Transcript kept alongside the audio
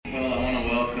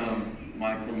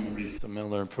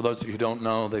Miller. For those of you who don't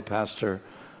know, they pastor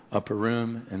Upper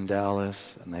Room in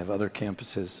Dallas, and they have other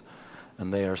campuses,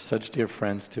 and they are such dear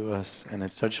friends to us, and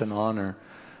it's such an honor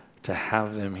to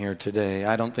have them here today.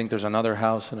 I don't think there's another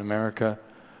house in America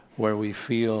where we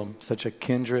feel such a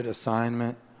kindred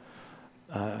assignment,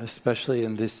 especially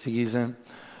in this season,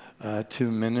 to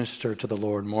minister to the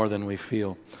Lord more than we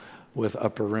feel with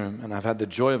Upper Room. And I've had the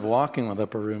joy of walking with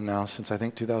Upper Room now since I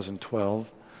think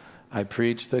 2012. I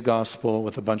preached the gospel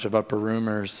with a bunch of Upper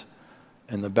Roomers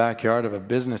in the backyard of a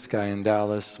business guy in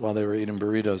Dallas while they were eating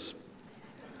burritos.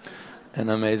 And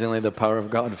amazingly, the power of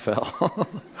God fell.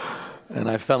 And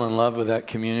I fell in love with that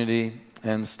community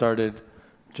and started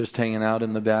just hanging out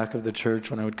in the back of the church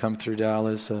when I would come through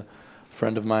Dallas. A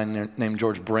friend of mine named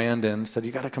George Brandon said,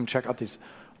 "You got to come check out these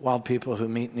wild people who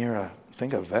meet near a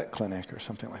vet clinic or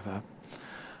something like that."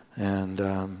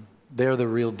 And they're the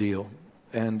real deal.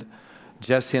 And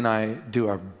Jesse and I do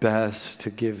our best to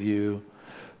give you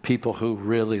people who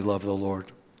really love the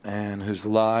Lord and whose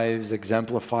lives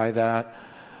exemplify that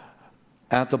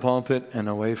at the pulpit and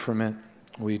away from it.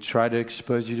 We try to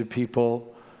expose you to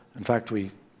people. In fact, we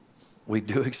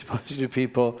do expose you to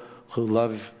people who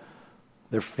love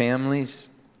their families,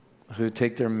 who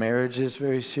take their marriages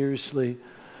very seriously,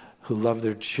 who love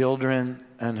their children,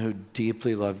 and who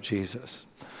deeply love Jesus.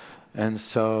 And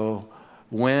so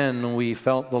when we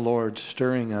felt the Lord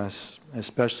stirring us,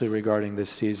 especially regarding this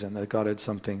season, that God had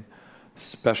something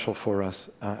special for us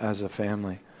as a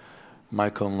family,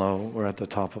 Michael and Lo were at the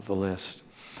top of the list.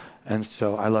 And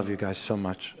so I love you guys so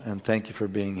much, and thank you for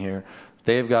being here.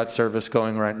 They've got service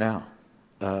going right now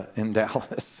in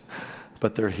Dallas,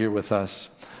 but they're here with us.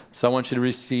 So I want you to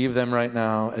receive them right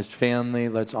now as family.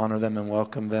 Let's honor them and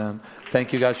welcome them.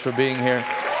 Thank you guys for being here.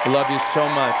 I love you so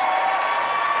much.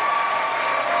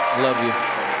 Love you.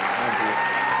 Love you.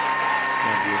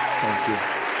 Love you. Thank you. Thank you.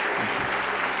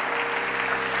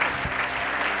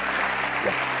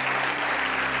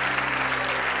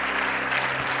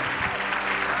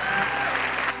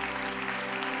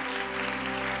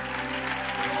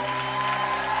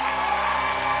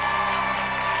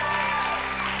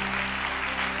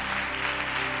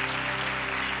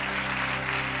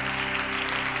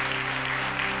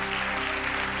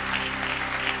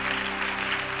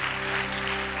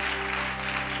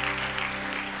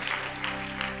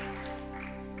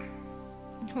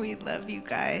 We love you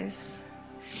guys.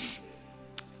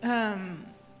 I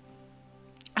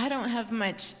don't have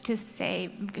much to say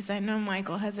because I know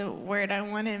Michael has a word I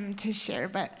want him to share,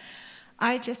 but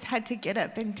I just had to get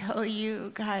up and tell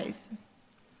you guys,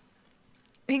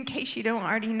 in case you don't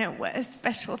already know, what a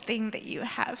special thing that you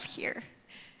have here.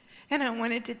 And I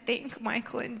wanted to thank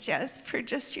Michael and Jess for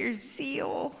just your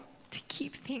zeal to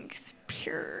keep things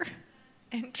pure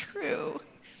and true.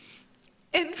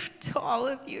 And to all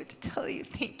of you, to tell you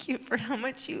thank you for how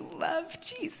much you love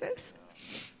Jesus.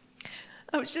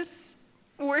 I was just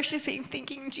worshiping,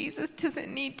 thinking Jesus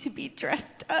doesn't need to be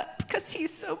dressed up because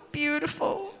he's so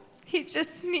beautiful. He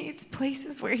just needs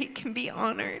places where he can be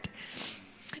honored.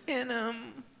 And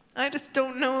I just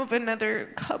don't know of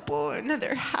another couple,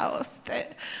 another house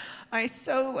that I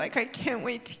can't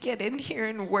wait to get in here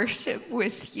and worship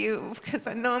with you because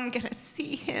I know I'm going to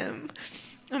see him.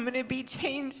 I'm going to be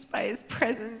changed by his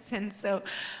presence. And so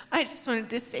I just wanted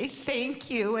to say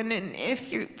thank you. And then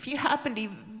if you happen to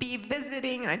be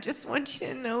visiting, I just want you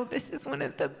to know this is one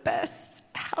of the best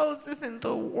houses in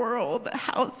the world, the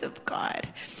house of God.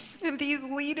 And these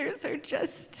leaders are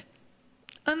just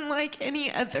unlike any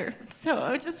other. So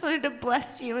I just wanted to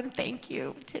bless you and thank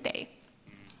you today.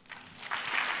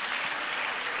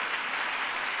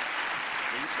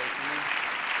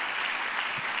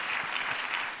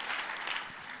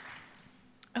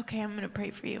 Okay, I'm going to pray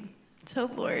for you. So,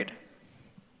 Lord,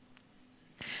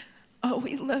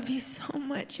 we love you so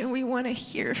much, and we want to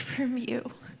hear from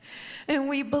you. And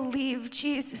we believe,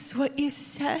 Jesus, what you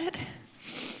said.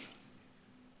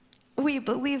 We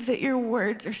believe that your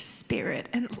words are spirit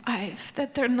and life,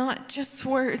 that they're not just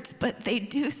words, but they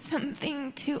do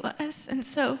something to us. And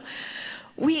so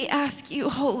we ask you,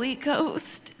 Holy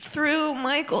Ghost, through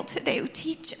Michael today,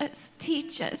 teach us,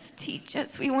 teach us, teach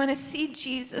us. We want to see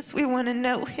Jesus. We want to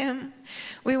know him.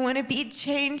 We want to be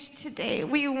changed today.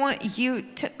 We want you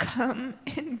to come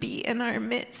and be in our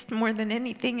midst more than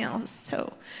anything else.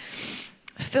 So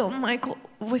fill Michael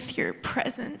with your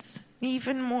presence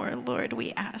even more, Lord,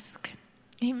 we ask.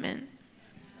 Amen.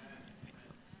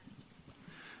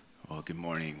 Well, good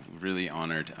morning. Really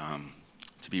honored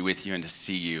to be with you and to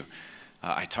see you.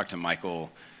 I talk to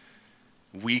Michael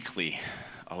weekly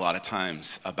a lot of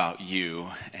times about you,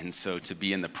 and so to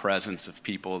be in the presence of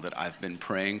people that I've been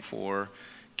praying for,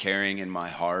 carrying in my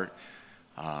heart,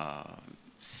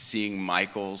 Seeing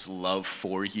Michael's love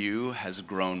for you has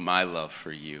grown my love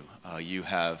for you. You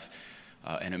have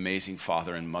an amazing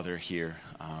father and mother here.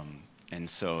 And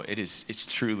so it's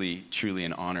truly, truly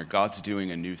an honor. God's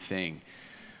doing a new thing.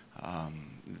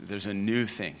 There's a new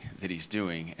thing that he's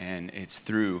doing, and it's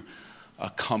through a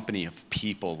company of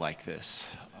people like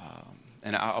this.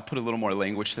 And I'll put a little more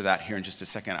language to that here in just a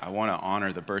second. I want to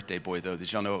honor the birthday boy, though.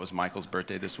 Did y'all know it was Michael's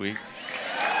birthday this week?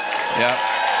 Yeah.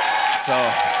 So,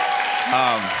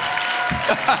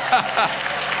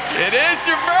 it is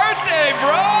your birthday,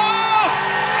 bro!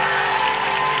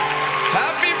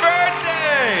 Happy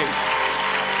birthday!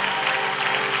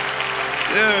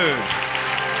 Dude.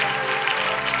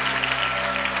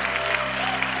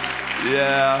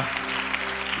 Yeah.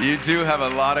 You do have a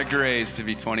lot of grace to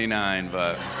be 29,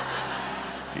 but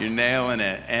you're nailing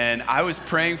it. And I was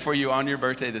praying for you on your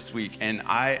birthday this week, and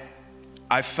I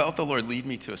felt the Lord lead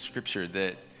me to a scripture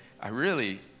that I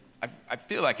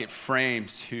feel like it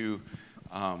frames who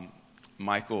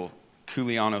Michael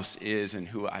Koulianos is and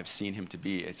who I've seen him to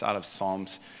be. It's out of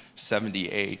Psalms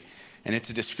 78, and it's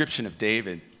a description of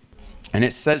David. And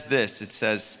it says this, it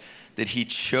says that he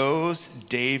chose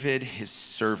David, his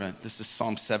servant. This is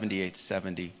Psalm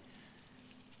 78:70.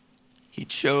 He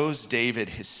chose David,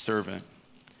 his servant,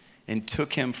 and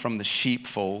took him from the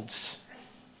sheepfolds,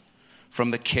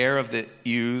 from the care of the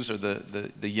ewes or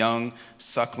the young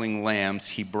suckling lambs.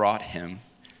 He brought him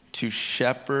to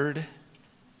shepherd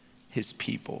his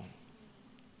people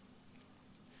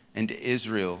and to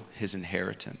Israel his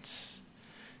inheritance.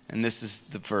 And this is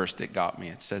the verse that got me.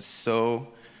 It says, so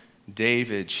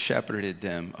David shepherded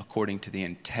them according to the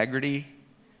integrity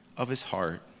of his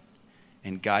heart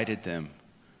and guided them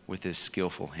with his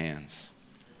skillful hands.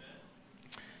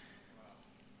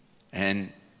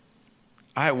 And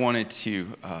I wanted to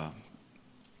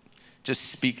just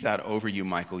speak that over you,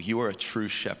 Michael. You are a true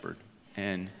shepherd,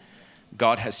 and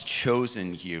God has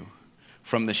chosen you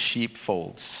from the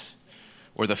sheepfolds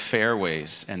or the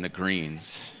fairways and the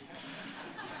greens.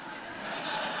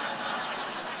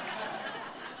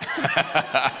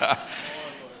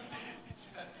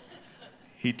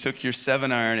 He took your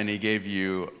 7-iron and he gave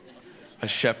you a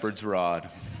shepherd's rod.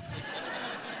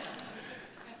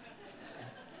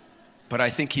 But I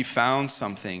think he found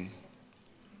something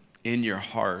in your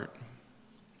heart.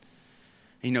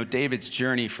 You know, David's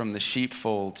journey from the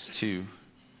sheepfolds to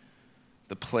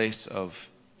the place of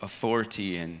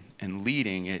authority and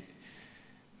leading,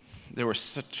 there were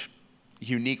such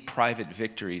unique private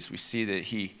victories. We see that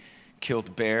he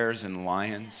killed bears and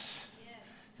lions.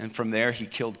 And from there, he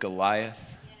killed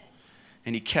Goliath.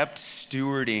 And he kept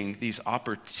stewarding these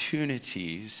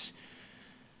opportunities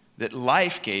that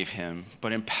life gave him,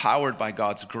 but empowered by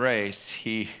God's grace,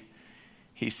 he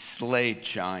slayed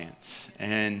giants.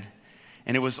 And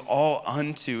it was all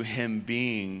unto him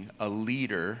being a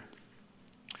leader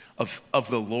of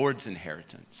the Lord's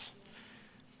inheritance.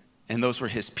 And those were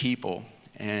his people.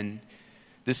 And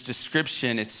this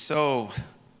description, it's so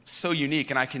unique.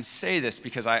 And I can say this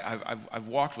because I've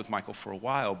walked with Michael for a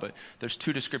while, but there's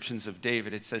 2 descriptions of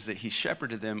David. It says that he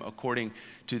shepherded them according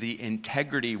to the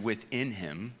integrity within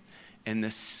him and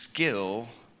the skill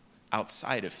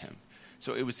outside of him.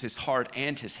 So it was his heart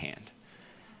and his hand.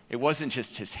 It wasn't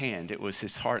just his hand, it was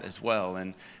his heart as well.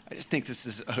 And I just think this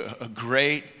is a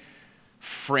great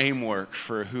framework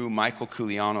for who Michael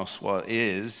Koulianos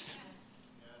is.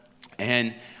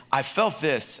 And I felt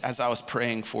this as I was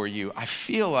praying for you. I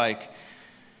feel like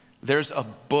there's a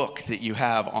book that you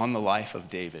have on the life of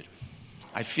David.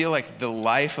 I feel like the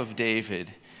life of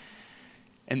David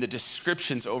and the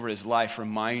descriptions over his life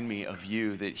remind me of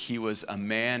you, that he was a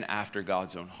man after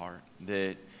God's own heart.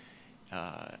 That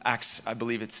Acts, I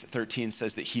believe it's 13,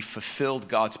 says that he fulfilled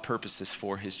God's purposes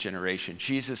for his generation.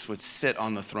 Jesus would sit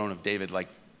on the throne of David. Like,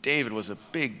 David was a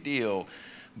big deal,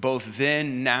 both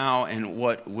then, now, and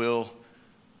what will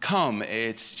come.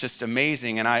 It's just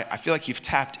amazing. And I feel like you've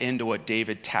tapped into what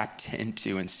David tapped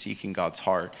into in seeking God's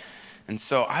heart. And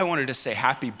so I wanted to say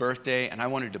happy birthday, and I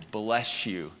wanted to bless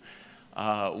you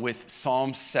with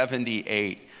Psalm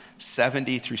 78,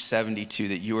 70 through 72,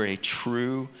 that you are a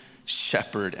true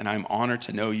shepherd, and I'm honored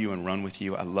to know you and run with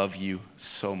you. I love you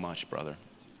so much, brother.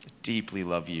 I deeply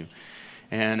love you.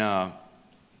 And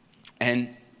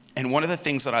one of the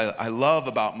things that I love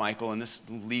about Michael, and this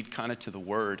lead kind of to the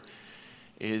word,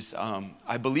 is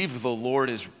I believe the Lord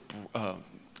is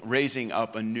raising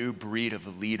up a new breed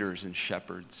of leaders and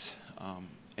shepherds.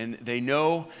 And they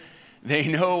know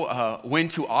when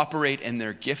to operate in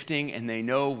their gifting, and they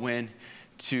know when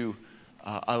to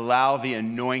allow the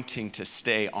anointing to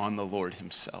stay on the Lord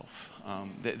himself.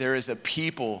 There is a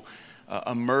people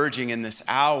emerging in this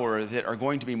hour that are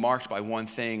going to be marked by one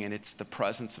thing, and it's the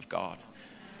presence of God.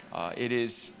 It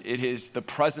is the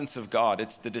presence of God.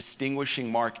 It's the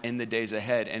distinguishing mark in the days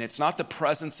ahead. And it's not the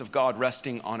presence of God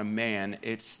resting on a man.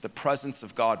 It's the presence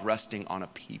of God resting on a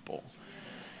people.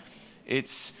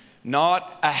 It's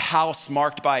not a house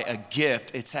marked by a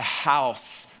gift. It's a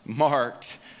house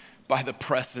marked by the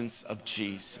presence of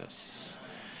Jesus.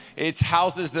 It's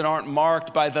houses that aren't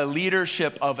marked by the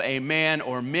leadership of a man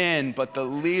or men, but the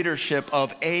leadership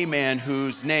of a man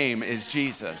whose name is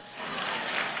Jesus.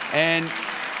 And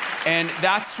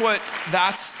that's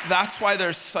why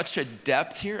there's such a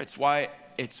depth here. It's why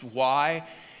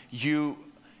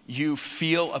you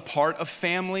feel a part of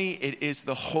family. It is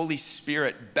the Holy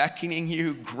Spirit beckoning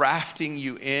you, grafting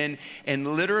you in, and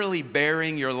literally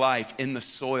bearing your life in the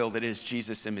soil that is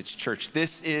Jesus Image Church.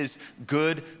 This is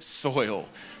good soil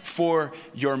for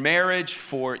your marriage,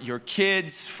 for your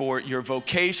kids, for your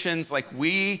vocations. Like,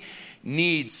 we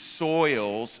need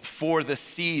soils for the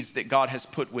seeds that God has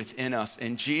put within us.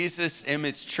 And Jesus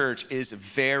Image Church is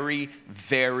very,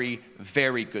 very,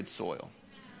 very good soil.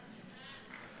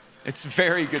 It's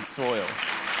very good soil.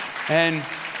 And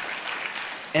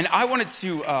I wanted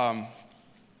to,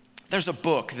 there's a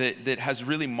book that has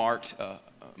really marked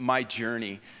my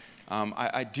journey.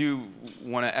 I do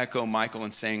want to echo Michael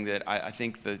in saying that I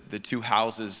think the two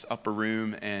houses, Upper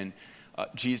Room and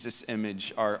Jesus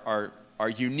Image, are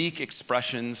unique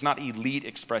expressions, not elite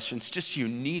expressions, just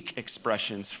unique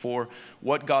expressions for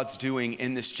what God's doing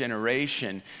in this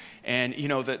generation. And you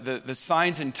know, the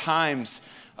signs and times,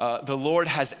 the Lord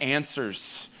has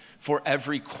answers for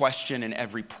every question and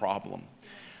every problem.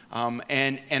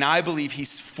 And I believe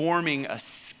he's forming a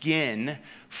skin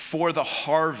for the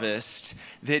harvest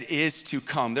that is to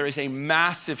come. There is a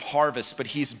massive harvest, but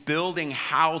he's building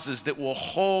houses that will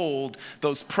hold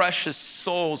those precious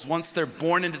souls. Once they're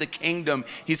born into the kingdom,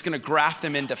 he's going to graft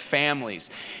them into families.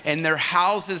 And they're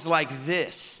houses like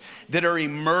this that are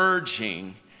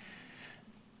emerging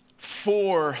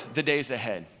for the days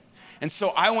ahead. And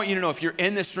so I want you to know, if you're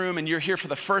in this room and you're here for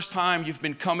the first time, you've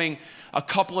been coming a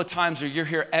couple of times, or you're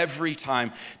here every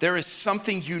time, there is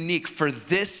something unique for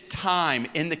this time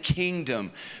in the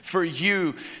kingdom for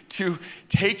you to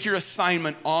take your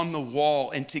assignment on the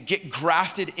wall and to get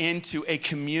grafted into a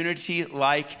community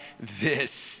like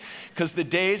this. Because the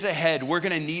days ahead, we're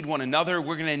going to need one another.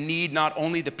 We're going to need not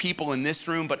only the people in this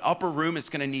room, but Upper Room is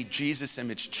going to need Jesus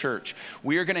Image Church.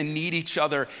 We are going to need each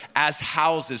other as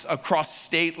houses across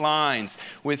state lines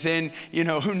within,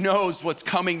 who knows what's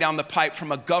coming down the pipe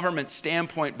from a government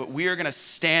standpoint, but we are going to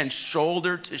stand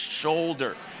shoulder to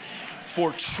shoulder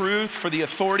for truth, for the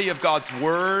authority of God's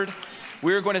word.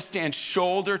 We're going to stand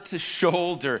shoulder to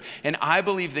shoulder. And I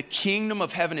believe the kingdom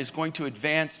of heaven is going to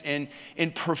advance in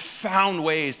profound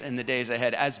ways in the days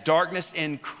ahead. As darkness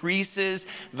increases,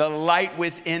 the light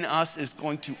within us is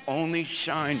going to only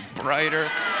shine brighter.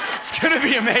 It's going to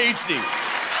be amazing.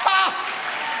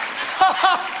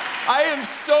 I am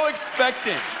so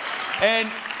expectant.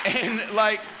 And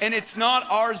it's not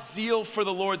our zeal for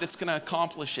the Lord that's going to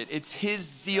accomplish it. It's his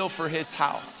zeal for his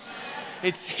house.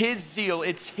 It's his zeal,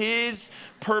 it's his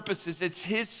purposes, it's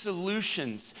his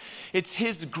solutions, it's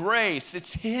his grace,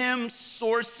 it's him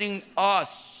sourcing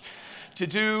us to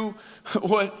do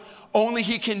what only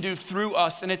he can do through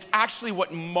us. And it's actually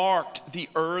what marked the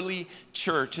early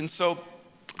church. And so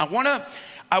I want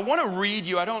to read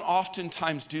you, I don't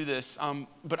oftentimes do this,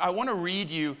 but I want to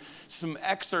read you some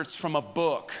excerpts from a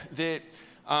book that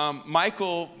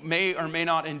Michael may or may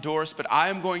not endorse, but I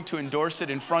am going to endorse it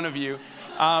in front of you.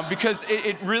 Because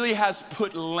it really has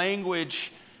put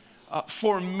language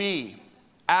for me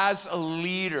as a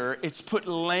leader. It's put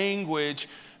language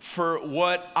for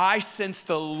what I sense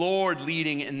the Lord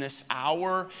leading in this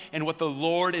hour and what the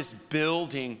Lord is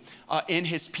building in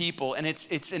his people. And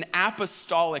it's an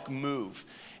apostolic move.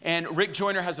 And Rick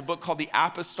Joyner has a book called The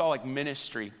Apostolic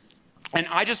Ministry. And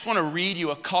I just want to read you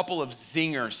a couple of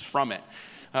zingers from it.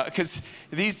 Because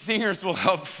these zingers will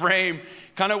help frame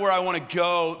kind of where I want to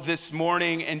go this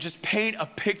morning and just paint a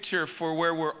picture for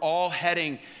where we're all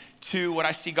heading to, what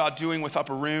I see God doing with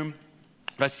Upper Room,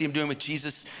 what I see him doing with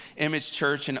Jesus Image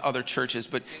Church and other churches.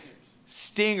 But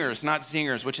stingers, not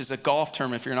zingers, which is a golf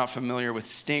term if you're not familiar with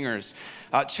stingers.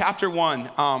 Chapter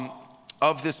 1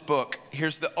 of this book,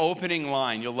 here's the opening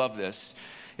line. You'll love this.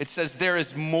 It says, "There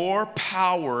is more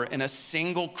power in a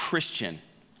single Christian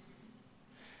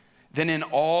than in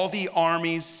all the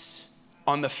armies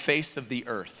on the face of the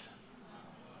earth."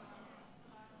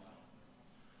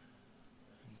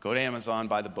 Go to Amazon,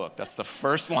 buy the book. That's the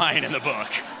first line in the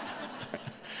book.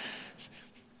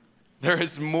 There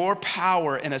is more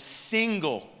power in a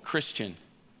single Christian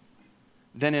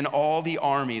than in all the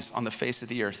armies on the face of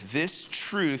the earth. This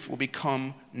truth will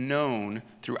become known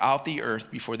throughout the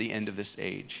earth before the end of this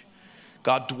age.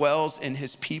 God dwells in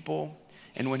his people,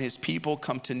 and when his people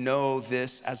come to know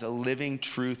this as a living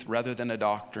truth rather than a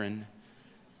doctrine,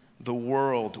 the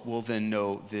world will then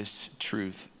know this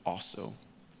truth also.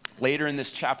 Later in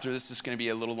this chapter, this is going to be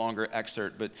a little longer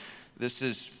excerpt, but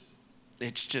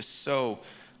it's just so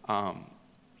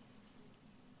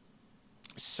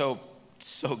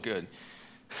good.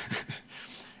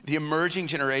 The emerging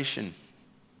generation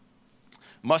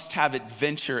must have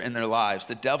adventure in their lives.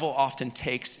 The devil often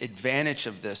takes advantage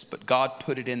of this, but God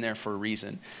put it in there for a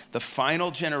reason. The final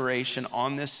generation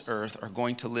on this earth are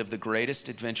going to live the greatest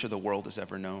adventure the world has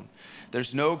ever known.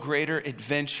 There's no greater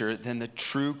adventure than the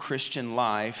true Christian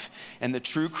life, and the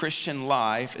true Christian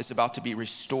life is about to be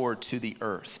restored to the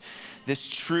earth. This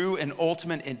true and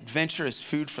ultimate adventure is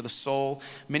food for the soul.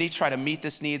 Many try to meet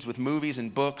this needs with movies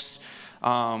and books,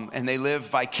 and they live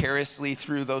vicariously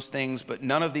through those things, but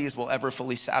none of these will ever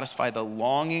fully satisfy the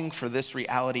longing for this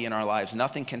reality in our lives.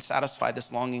 Nothing can satisfy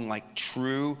this longing like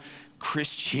true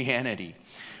Christianity.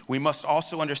 We must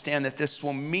also understand that this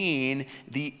will mean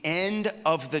the end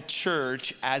of the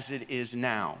church as it is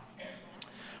now.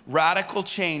 Radical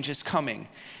change is coming,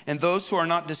 and those who are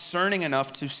not discerning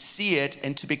enough to see it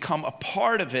and to become a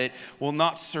part of it will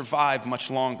not survive much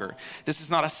longer. This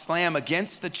is not a slam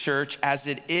against the church as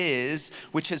it is,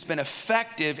 which has been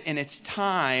effective in its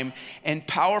time and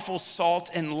powerful salt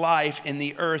and life in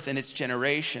the earth in its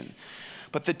generation.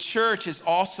 But the church is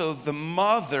also the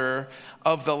mother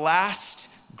of the last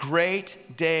great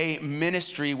day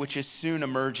ministry, which is soon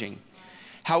emerging.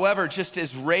 However, just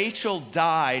as Rachel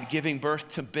died giving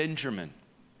birth to Benjamin,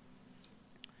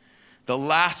 the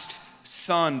last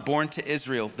son born to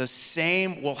Israel, the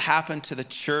same will happen to the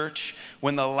church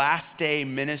when the last day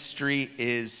ministry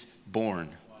is born.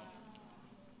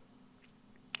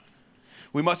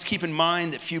 We must keep in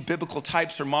mind that few biblical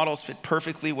types or models fit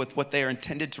perfectly with what they are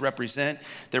intended to represent.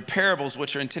 They're parables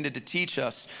which are intended to teach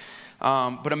us.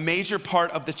 But a major part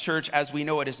of the church as we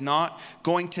know it is not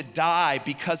going to die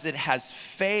because it has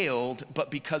failed,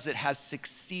 but because it has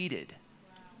succeeded.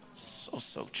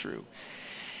 So true.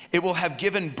 It will have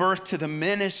given birth to the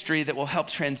ministry that will help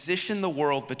transition the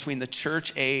world between the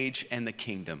church age and the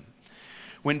kingdom.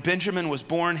 When Benjamin was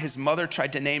born, his mother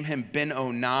tried to name him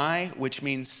Ben-Oni, which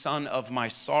means son of my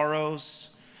sorrows.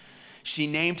 She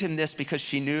named him this because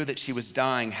she knew that she was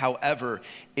dying. However,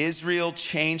 Israel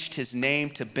changed his name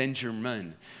to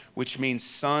Benjamin, which means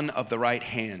son of the right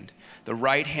hand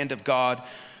of God,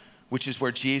 which is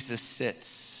where Jesus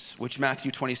sits, which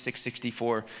Matthew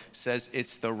 26:64 says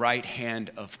it's the right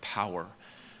hand of power.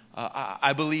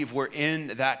 I believe we're in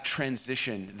that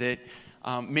transition that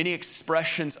many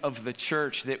expressions of the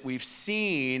church that we've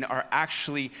seen are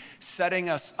actually setting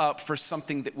us up for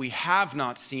something that we have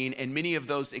not seen, and many of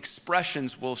those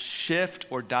expressions will shift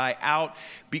or die out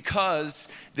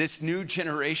because this new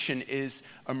generation is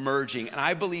emerging. And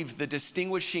I believe the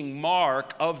distinguishing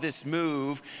mark of this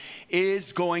move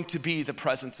is going to be the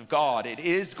presence of God. It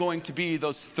is going to be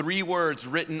those 3 words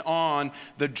written on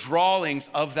the drawings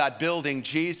of that building: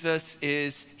 Jesus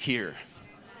is here.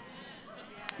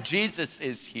 Jesus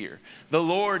is here. The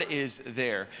Lord is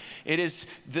there. It is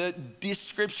the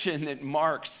description that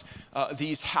marks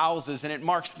these houses, and it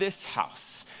marks this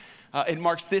house. It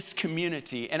marks this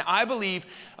community. And I believe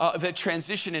that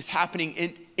transition is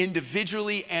happening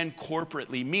individually and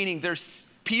corporately, meaning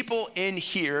there's people in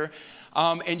here,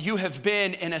 and you have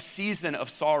been in a season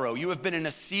of sorrow. You have been in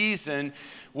a season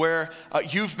where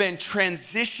you've been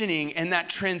transitioning, and that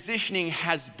transitioning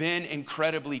has been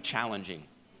incredibly challenging.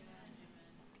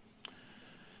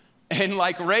 And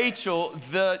like Rachel,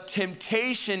 the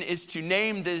temptation is to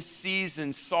name this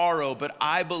season sorrow, but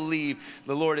I believe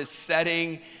the Lord is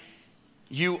setting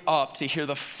you up to hear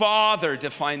the Father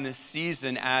define this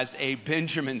season as a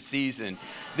Benjamin season.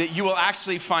 That you will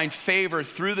actually find favor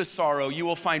through the sorrow. You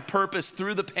will find purpose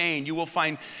through the pain. You will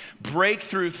find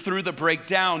breakthrough through the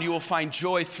breakdown. You will find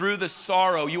joy through the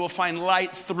sorrow. You will find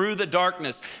light through the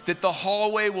darkness. That the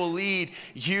hallway will lead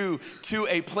you to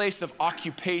a place of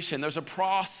occupation. There's a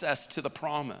process to the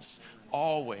promise,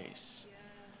 always.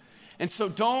 And so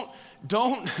don't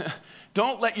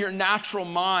let your natural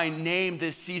mind name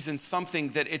this season something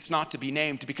that it's not to be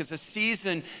named, because a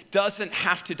season doesn't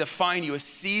have to define you. A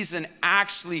season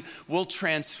actually will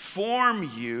transform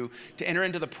you to enter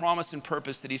into the promise and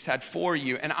purpose that he's had for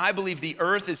you. And I believe the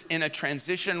earth is in a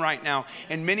transition right now,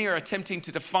 and many are attempting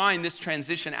to define this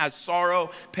transition as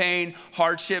sorrow, pain,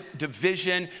 hardship,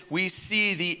 division. We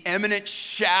see the imminent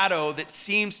shadow that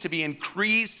seems to be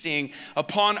increasing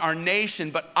upon our nation,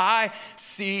 but I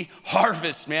see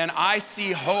harvest, man. I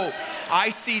see hope. I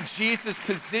see Jesus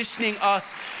positioning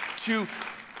us to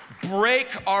break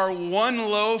our one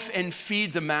loaf and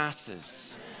feed the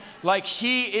masses. Like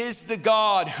he is the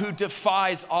God who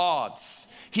defies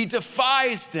odds. He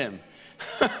defies them.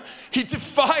 He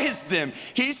defies them.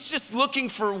 He's just looking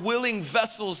for willing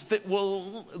vessels that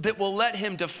will let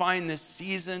him define this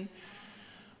season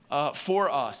for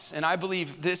us. And I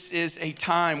believe this is a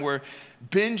time where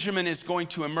Benjamin is going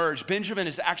to emerge. Benjamin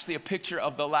is actually a picture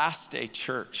of the last day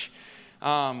church.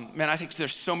 Man, I think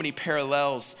there's so many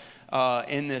parallels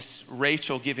in this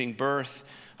Rachel giving birth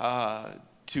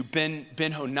to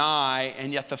Ben-Honai,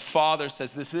 and yet the father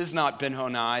says, this is not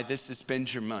Ben-Honai, this is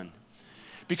Benjamin.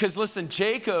 Because listen,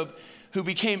 Jacob, who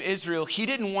became Israel, he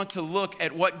didn't want to look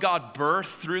at what God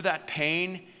birthed through that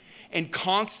pain and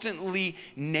constantly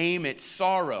name it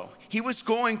sorrow. He was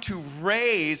going to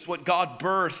raise what God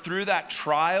birthed through that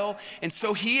trial. And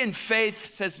so he in faith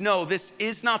says, no, this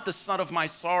is not the son of my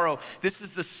sorrow. This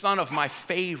is the son of my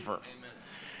favor.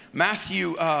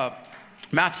 Amen.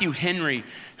 Matthew Henry,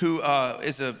 who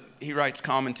he writes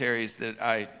commentaries that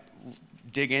I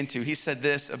dig into. He said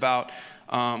this about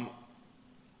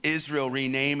Israel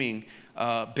renaming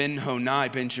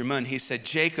Ben-Honai, Benjamin. He said,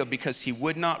 Jacob, because he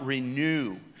would not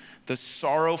renew the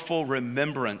sorrowful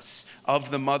remembrance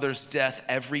of the mother's death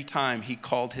every time he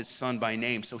called his son by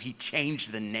name. So he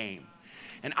changed the name.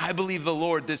 And I believe the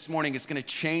Lord this morning is going to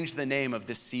change the name of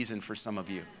this season for some of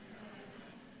you.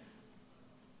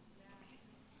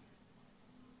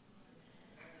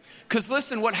 Because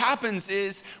listen, what happens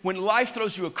is when life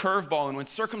throws you a curveball and when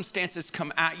circumstances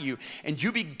come at you and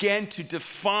you begin to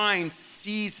define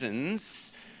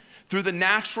seasons through the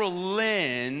natural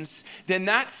lens, then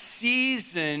that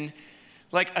season,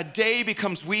 like a day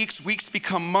becomes weeks, weeks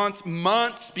become months,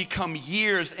 months become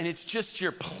years, and it's just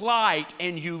your plight,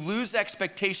 and you lose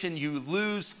expectation, you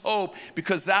lose hope,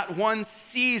 because that one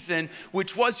season,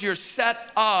 which was your set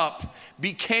up,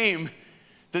 became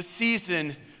the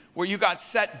season where you got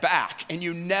set back and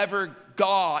you never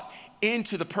got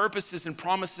into the purposes and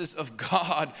promises of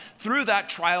God through that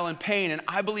trial and pain. And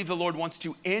I believe the Lord wants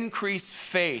to increase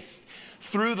faith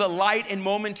through the light and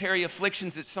momentary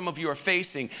afflictions that some of you are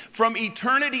facing. From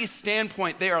eternity's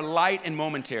standpoint, they are light and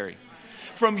momentary.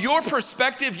 From your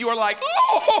perspective, you are like,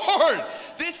 Lord,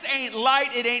 this ain't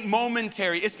light, it ain't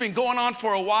momentary. It's been going on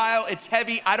for a while, it's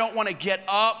heavy, I don't want to get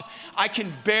up. I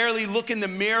can barely look in the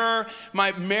mirror.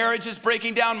 My marriage is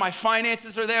breaking down, my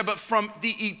finances are there. But from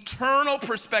the eternal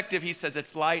perspective, he says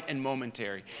it's light and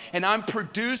momentary. And I'm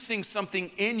producing something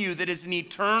in you that is an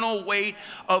eternal weight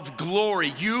of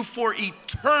glory. You for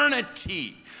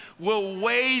eternity will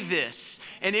weigh this,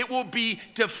 and it will be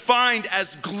defined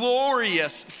as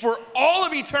glorious for all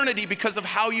of eternity because of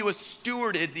how you have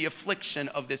stewarded the affliction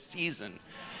of this season.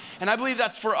 And I believe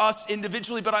that's for us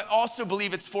individually, but I also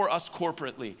believe it's for us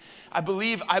corporately. I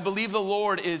believe the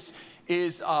Lord is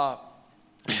I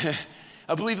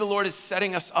believe the Lord is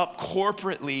setting us up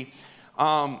corporately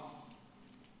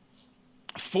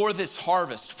for this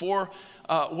harvest, for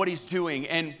what he's doing.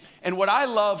 And what I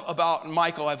love about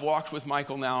Michael, I've walked with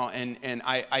Michael now, and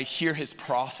I hear his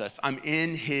process. I'm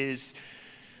in his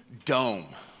dome.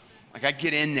 Like I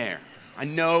get in there. I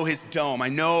know his dome. I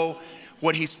know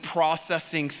what he's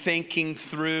processing, thinking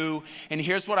through. And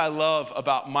here's what I love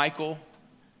about Michael.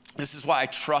 This is why I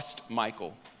trust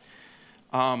Michael.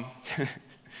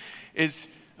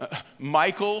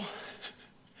 Michael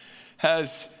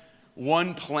has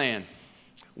one plan,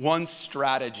 one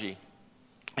strategy,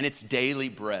 and it's daily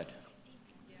bread.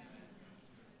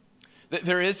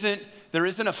 There isn't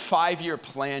a 5-year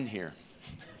plan here.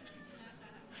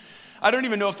 I don't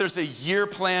even know if there's a year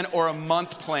plan or a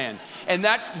month plan. And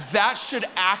that should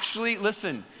actually,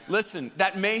 listen,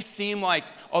 that may seem like,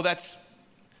 oh, that's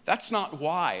not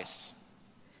wise.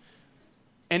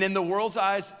 And in the world's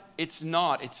eyes, it's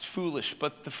not, it's foolish.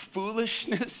 But the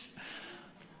foolishness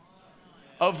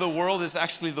of the world is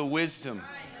actually the wisdom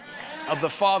of the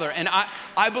Father. And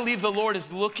I believe the Lord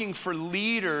is looking for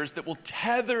leaders that will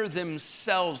tether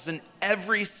themselves in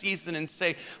every season and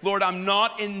say, Lord, I'm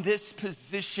not in this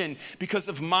position because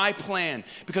of my plan,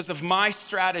 because of my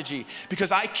strategy,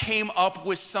 because I came up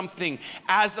with something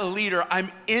as a leader.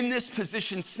 I'm in this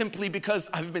position simply because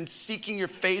I've been seeking your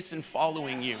face and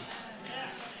following you.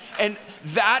 And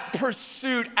that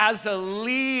pursuit as a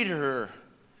leader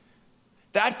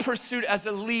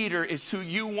is who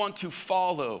you want to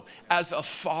follow as a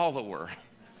follower.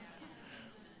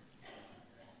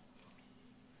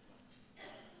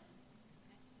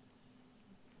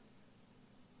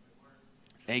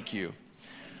 Thank you.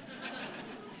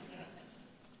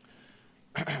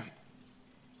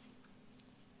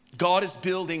 God is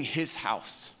building his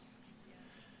house.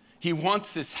 He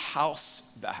wants his house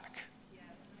back.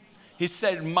 He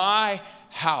said, my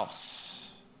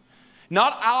house.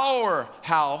 Not our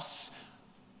house,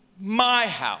 my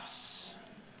house.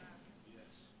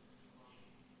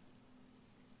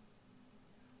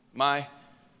 My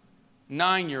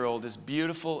 9-year-old is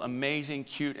beautiful, amazing,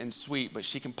 cute, and sweet, but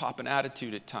she can pop an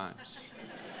attitude at times.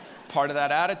 Part of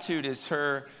that attitude is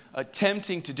her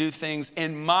attempting to do things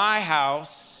in my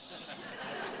house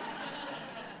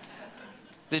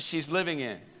that she's living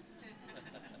in.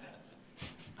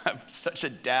 I'm such a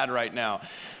dad right now.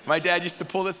 My dad used to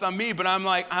pull this on me, but I'm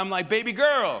like, baby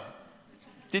girl,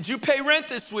 did you pay rent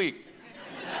this week?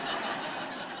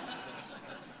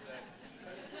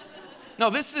 No,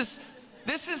 this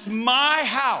is my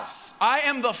house. I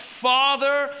am the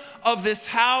father of this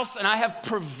house, and I have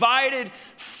provided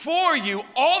for you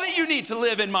all that you need to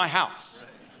live in my house.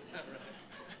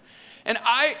 And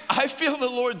I feel the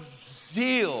Lord's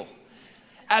zeal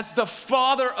as the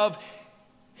father of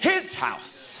his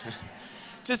house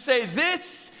to say,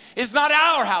 this is not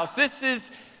our house, this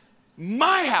is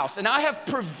my house. And I have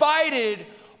provided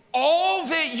all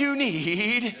that you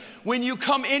need when you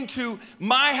come into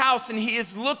my house, and he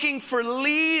is looking for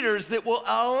leaders that will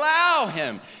allow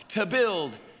him to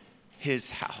build his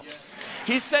house.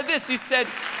 He said this, he said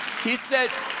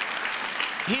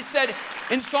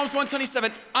in Psalms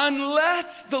 127,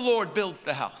 unless the Lord builds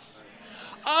the house,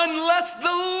 unless the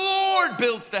Lord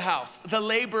builds the house, the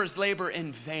laborers labor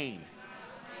in vain.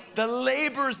 The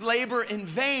laborers labor in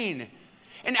vain.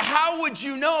 And how would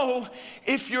you know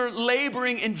if you're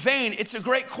laboring in vain? It's a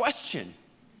great question.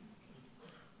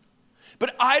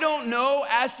 But I don't know,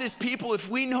 as his people, if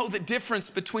we know the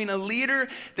difference between a leader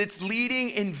that's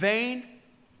leading in vain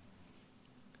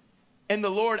and the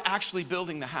Lord actually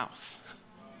building the house.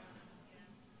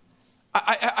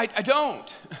 I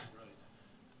don't.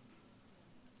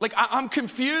 Like, I'm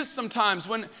confused sometimes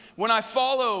when I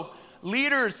follow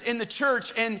leaders in the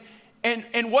church and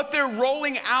what they're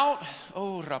rolling out.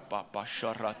 Oh,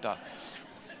 rapapasharata.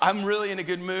 I'm really in a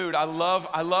good mood. I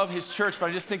love his church,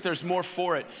 but I just think there's more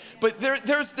for it. But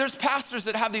there's pastors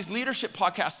that have these leadership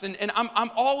podcasts, and I'm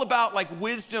all about like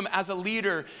wisdom as a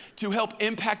leader to help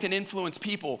impact and influence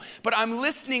people. But I'm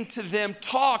listening to them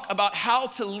talk about how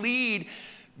to lead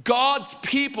God's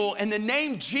people, and the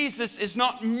name Jesus is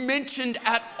not mentioned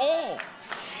at all.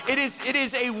 It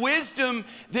is a wisdom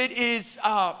that is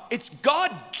it's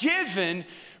God-given,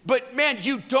 but man,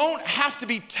 you don't have to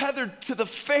be tethered to the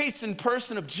face and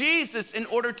person of Jesus in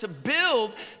order to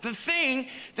build the thing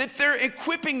that they're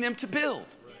equipping them to build.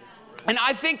 And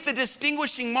I think the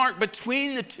distinguishing mark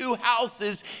between the two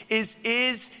houses is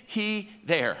he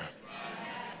there?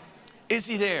 Is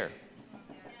he there?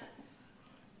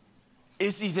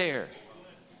 Is he there?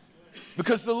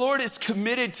 Because the Lord is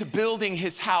committed to building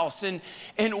his house. And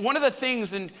one of the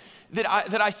things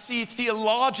that I see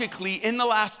theologically in the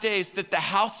last days that the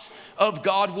house of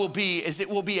God will be is it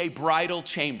will be a bridal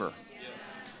chamber.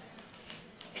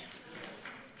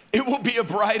 It will be a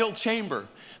bridal chamber.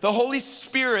 The Holy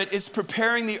Spirit is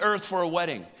preparing the earth for a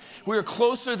wedding. We are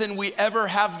closer than we ever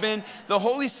have been. The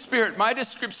Holy Spirit, my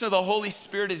description of the Holy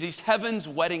Spirit is he's heaven's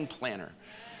wedding planner.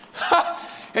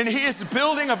 And he is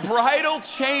building a bridal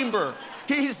chamber.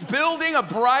 He's building a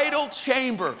bridal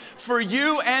chamber for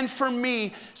you and for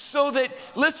me so that,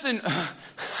 listen,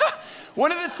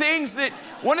 one of the things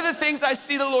I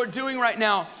see the Lord doing right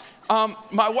now,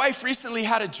 my wife recently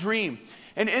had a dream.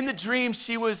 And in the dream,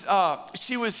 she was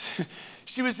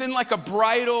in like a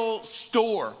bridal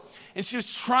store, and she was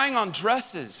trying on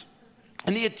dresses.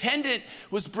 And the attendant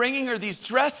was bringing her these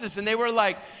dresses, and they were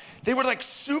like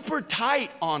super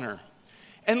tight on her,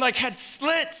 and like had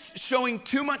slits showing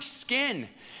too much skin.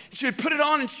 She would put it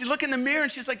on, and she'd look in the mirror,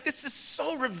 and she's like, "This is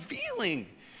so revealing."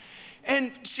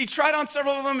 And she tried on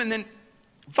several of them, and then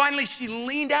finally she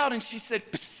leaned out and she said,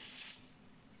 "Psst,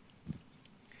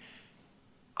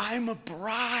 I'm a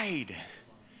bride."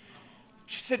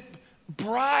 She said,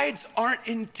 brides aren't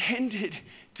intended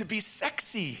to be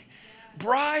sexy.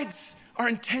 Brides are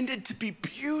intended to be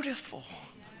beautiful.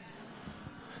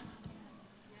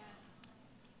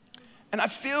 And I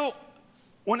feel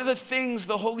one of the things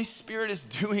the Holy Spirit is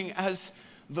doing as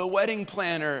the wedding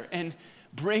planner and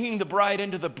bringing the bride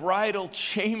into the bridal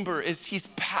chamber is he's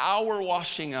power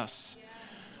washing us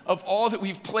of all that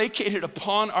we've placated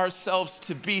upon ourselves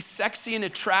to be sexy and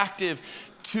attractive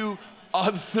to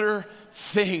other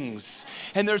things.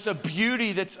 And there's a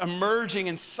beauty that's emerging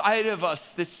inside of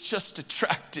us that's just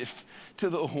attractive to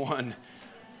the one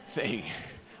thing,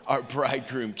 our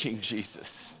bridegroom, King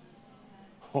Jesus.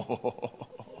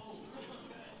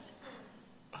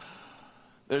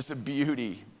 The There's a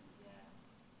beauty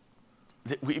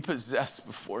that we possess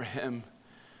before him.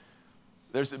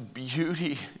 There's a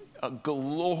beauty, a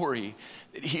glory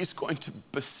that he's going to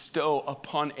bestow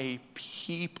upon a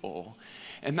people.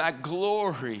 And that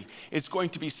glory is going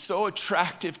to be so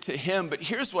attractive to him. But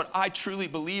here's what I truly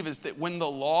believe is that when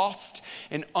the lost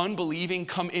and unbelieving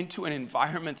come into an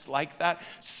environment like that,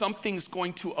 something's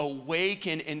going to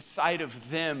awaken inside of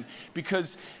them,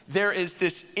 because there is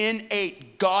this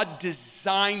innate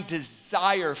God-designed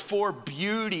desire for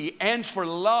beauty and for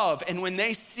love. And when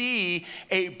they see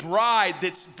a bride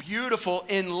that's beautiful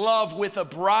in love with a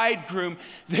bridegroom,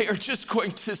 they are just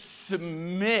going to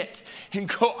submit and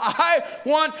go, I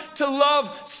want to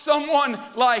love someone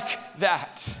like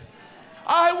that.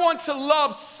 I want to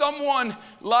love someone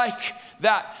like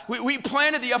that. We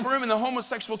planted the Upper Room in the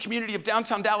homosexual community of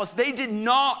downtown Dallas. They did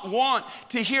not want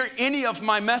to hear any of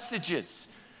my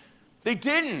messages. They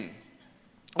didn't.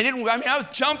 I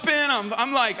was jumping.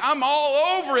 I'm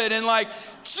all over it. And like,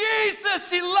 Jesus,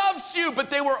 he loves you. But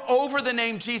they were over the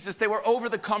name Jesus. They were over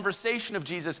the conversation of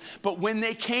Jesus. But when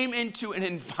they came into an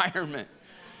environment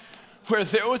where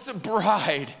there was a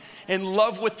bride in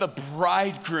love with the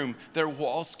bridegroom, their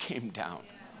walls came down,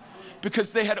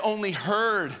 because they had only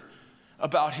heard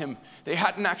about him. They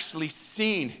hadn't actually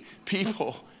seen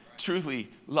people truly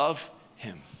love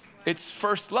him. It's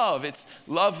first love. It's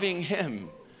loving him.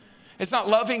 It's not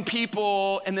loving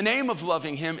people in the name of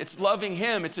loving him. It's loving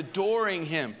him. It's adoring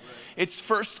him. It's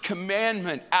first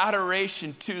commandment,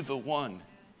 adoration to the one.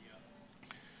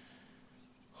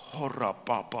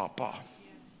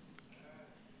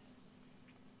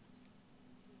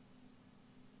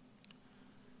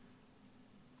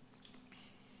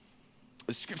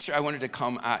 The scripture I wanted to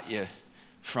come at you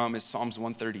from is Psalms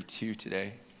 132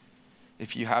 today.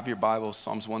 If you have your Bible,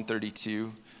 Psalms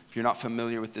 132. If you're not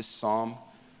familiar with this psalm,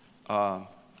 I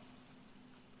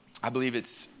believe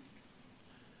it's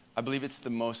the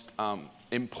most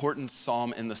important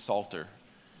psalm in the Psalter.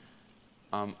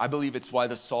 I believe it's why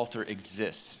the Psalter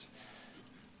exists.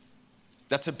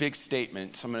 That's a big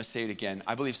statement, so I'm going to say it again.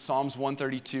 I believe Psalms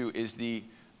 132 is the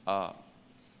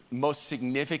most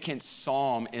significant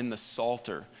psalm in the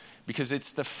Psalter, because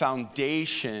it's the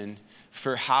foundation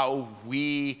for how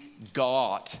we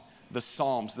got the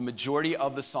Psalms. The majority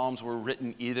of the Psalms were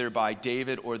written either by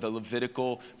David or the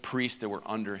Levitical priests that were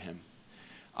under him.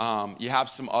 You have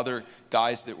some other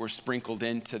guys that were sprinkled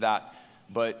into that,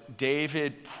 but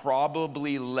David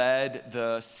probably led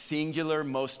the singular,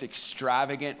 most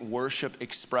extravagant worship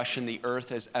expression the earth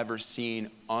has ever seen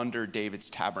under David's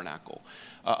tabernacle.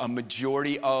 A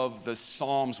majority of the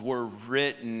Psalms were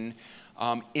written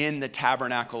in the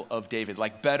tabernacle of David.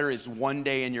 Like, better is one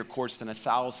day in your courts than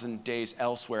 1,000 days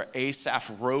elsewhere.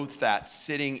 Asaph wrote that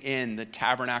sitting in the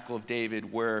tabernacle of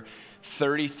David, where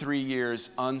 33 years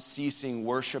unceasing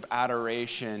worship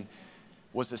adoration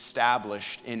was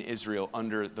established in Israel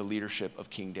under the leadership of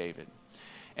King David.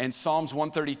 And Psalms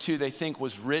 132, they think,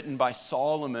 was written by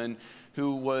Solomon,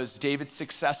 who was David's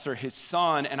successor, his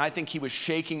son, and I think he was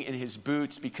shaking in his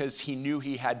boots because he knew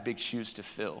he had big shoes to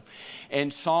fill.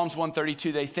 And Psalms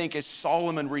 132, they think, is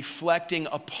Solomon reflecting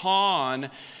upon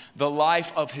the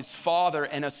life of his father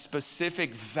and a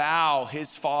specific vow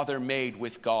his father made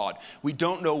with God. We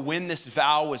don't know when this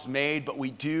vow was made, but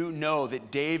we do know that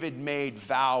David made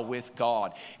vow with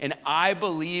God. And I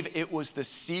believe it was the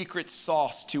secret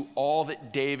sauce to all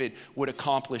that David would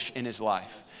accomplish in his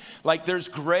life. Like, there's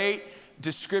great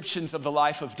descriptions of the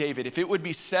life of David. If it would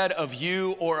be said of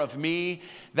you or of me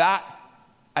that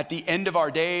at the end of our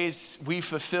days, we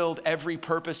fulfilled every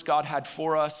purpose God had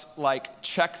for us, like,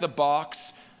 check the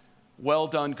box, well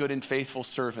done, good and faithful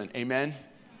servant. Amen?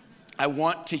 I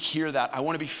want to hear that. I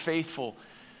want to be faithful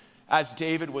as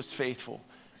David was faithful.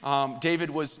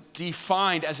 David was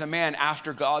defined as a man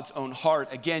after God's own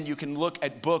heart. Again, you can look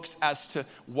at books as to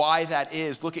why that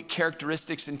is. Look at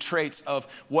characteristics and traits of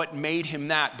what made him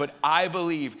that. But I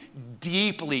believe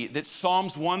deeply that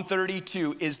Psalms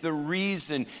 132 is the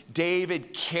reason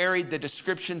David carried the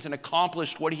descriptions and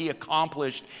accomplished what he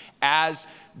accomplished as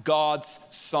God's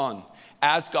son,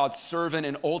 as God's servant,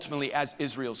 and ultimately as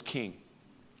Israel's king.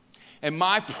 And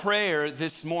my prayer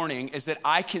this morning is that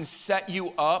I can set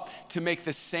you up to make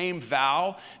the same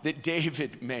vow that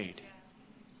David made,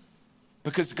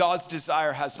 because God's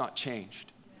desire has not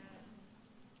changed.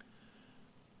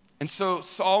 And so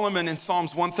Solomon in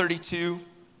Psalms 132,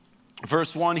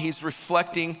 verse 1, he's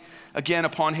reflecting again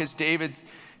upon his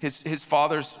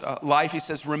father's life. He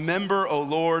says, "Remember, O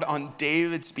Lord, on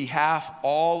David's behalf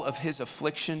all of his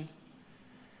affliction,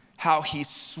 how he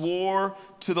swore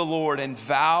to the Lord and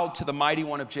vowed to the mighty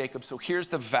one of Jacob." So here's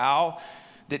the vow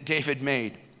that David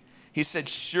made. He said,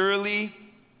 surely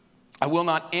I will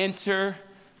not enter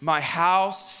my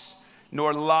house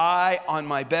nor lie on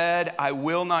my bed. I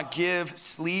will not give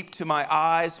sleep to my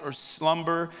eyes or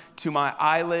slumber to my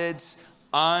eyelids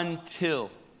until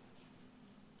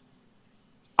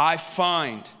I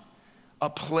find a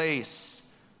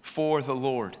place for the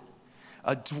Lord,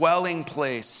 a dwelling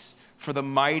place for the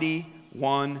mighty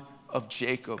one of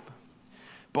Jacob.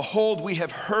 Behold, we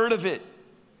have heard of it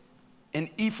in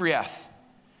Ephrath.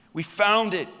 We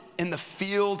found it in the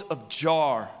field of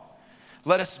Jar.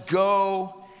 Let us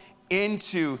go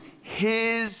into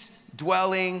his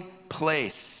dwelling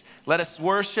place. Let us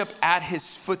worship at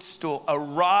his footstool.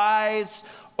 Arise,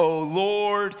 O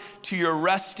Lord, to your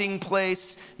resting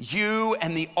place, you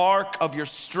and the ark of your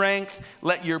strength.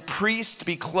 Let your priest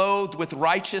be clothed with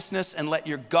righteousness, and let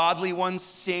your godly ones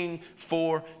sing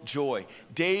for joy.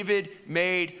 David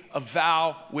made a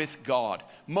vow with God.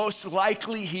 Most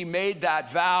likely he made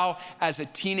that vow as a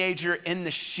teenager in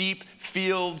the sheep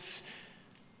fields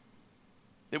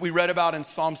that we read about in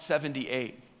Psalm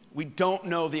 78. We don't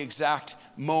know the exact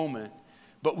moment,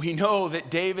 but we know that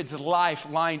David's life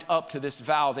lined up to this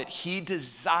vow, that he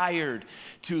desired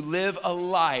to live a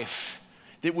life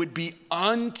that would be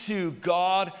unto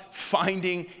God,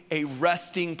 finding a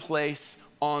resting place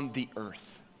on the earth.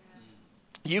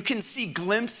 You can see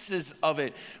glimpses of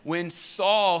it when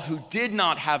Saul, who did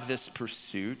not have this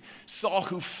pursuit, Saul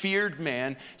who feared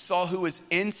man, Saul who was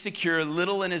insecure,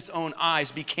 little in his own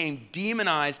eyes, became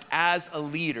demonized as a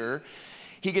leader.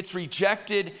 He gets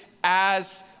rejected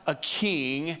as a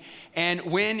king, and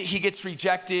when he gets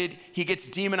rejected, he gets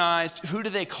demonized. Who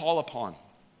do they call upon?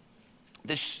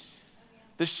 The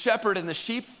shepherd in the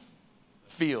sheep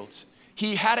fields.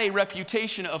 He had a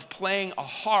reputation of playing a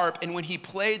harp, and when he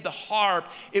played the harp,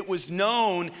 it was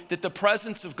known that the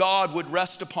presence of God would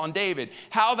rest upon David.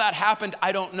 How that happened,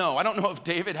 I don't know. I don't know if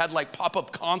David had like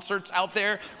pop-up concerts out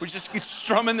there where he's just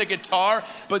strumming the guitar,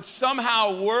 but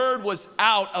somehow word was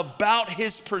out about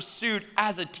his pursuit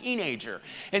as a teenager.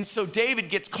 And so David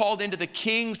gets called into the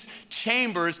king's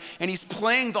chambers, and he's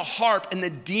playing the harp, and the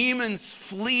demons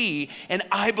flee, and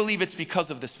I believe it's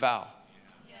because of this vow.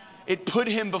 It put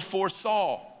him before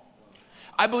Saul.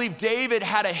 I believe David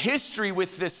had a history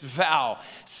with this vow,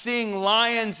 seeing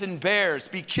lions and bears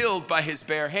be killed by his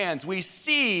bare hands. We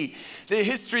see the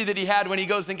history that he had when he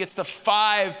goes and gets the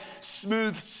 5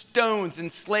 smooth stones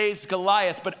and slays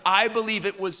Goliath. But I believe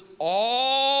it was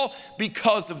all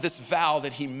because of this vow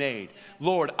that he made.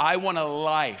 Lord, I want a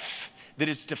life that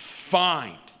is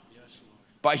defined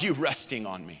by you resting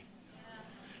on me.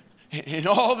 In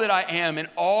all that I am, in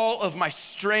all of my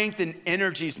strength and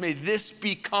energies, may this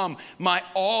become my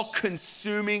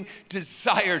all-consuming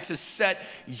desire to set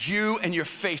you and your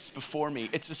face before me.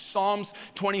 It's a Psalms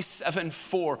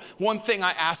 27:4. One thing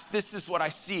I ask, this is what I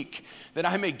seek, that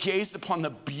I may gaze upon the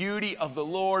beauty of the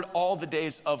Lord all the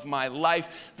days of my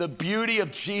life. The beauty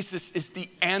of Jesus is the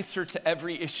answer to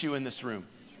every issue in this room.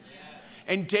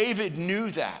 And David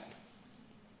knew that.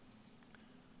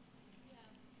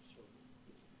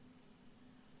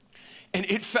 And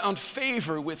it found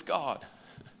favor with God.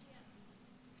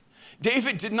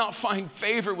 David did not find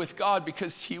favor with God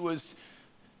because he was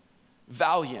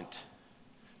valiant,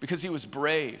 because he was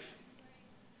brave,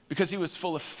 because he was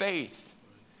full of faith.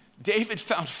 David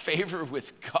found favor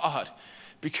with God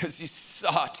because he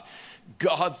sought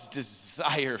God's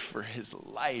desire for his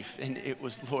life. And it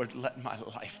was, Lord, let my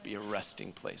life be a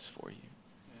resting place for you.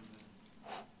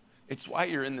 Amen. It's why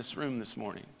you're in this room this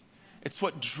morning. It's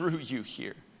what drew you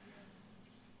here.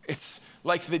 It's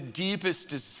like the deepest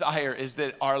desire is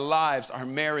that our lives, our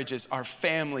marriages, our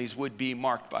families would be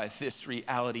marked by this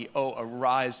reality. Oh,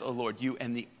 arise, O Lord, you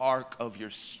and the ark of your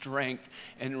strength,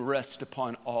 and rest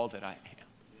upon all that I am.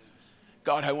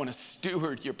 God, I want to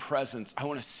steward your presence. I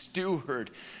want to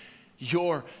steward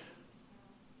your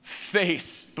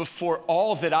face before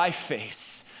all that I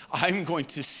face. I'm going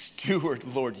to steward,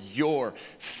 Lord, your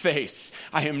face.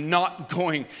 I am not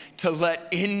going to let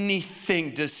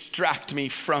anything distract me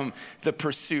from the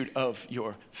pursuit of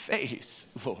your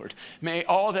face, Lord. May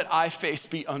all that I face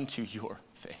be unto your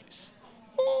face.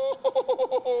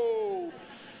 Oh.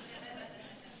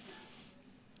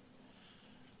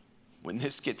 When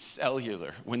this gets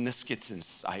cellular, when this gets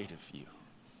inside of you,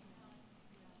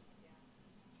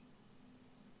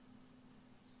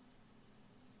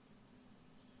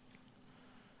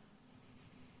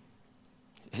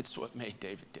 it's what made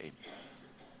David David.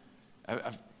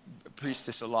 I've preached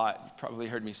this a lot. You've probably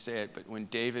heard me say it, but when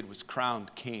David was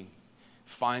crowned king,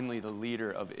 finally the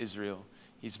leader of Israel,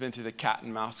 he's been through the cat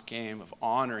and mouse game of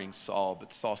honoring Saul,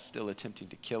 but Saul's still attempting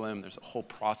to kill him. There's a whole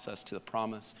process to the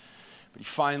promise. But he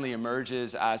finally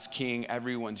emerges as king.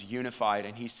 Everyone's unified,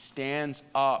 and he stands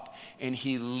up and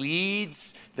he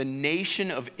leads the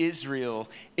nation of Israel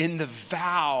in the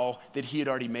vow that he had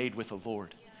already made with the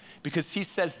Lord. Because he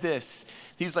says this,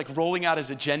 he's like rolling out his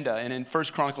agenda. And in 1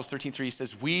 Chronicles 13:3, he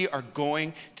says, we are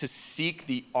going to seek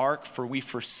the ark, for we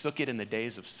forsook it in the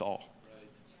days of Saul. Right.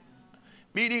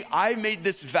 Meaning, I made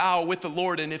this vow with the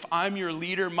Lord, and if I'm your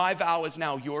leader, my vow is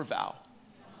now your vow.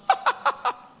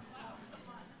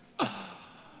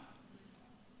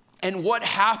 And what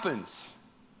happens?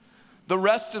 The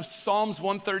rest of Psalms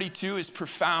 132 is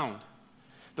profound.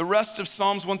 The rest of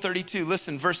Psalms 132,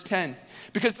 listen, verse 10.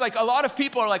 Because like a lot of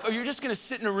people are like, oh, you're just going to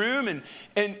sit in a room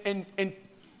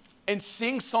and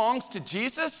sing songs to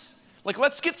Jesus? Like,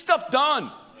 let's get stuff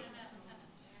done.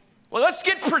 Well, let's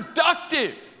get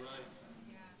productive.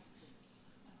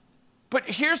 But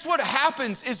here's what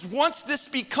happens is once this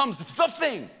becomes the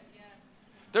thing,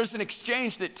 there's an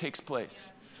exchange that takes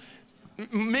place.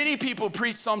 Many people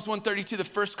preach Psalms 132, the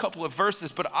first couple of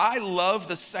verses, but I love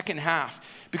the second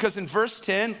half because in verse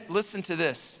 10, listen to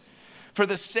this. For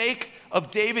the sake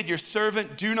of David, your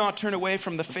servant, do not turn away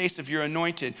from the face of your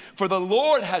anointed, for the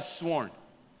Lord has sworn.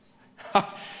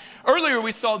 Earlier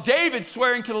we saw David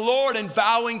swearing to the Lord and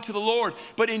vowing to the Lord,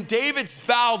 but in David's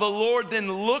vow, the Lord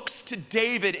then looks to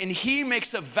David and he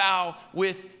makes a vow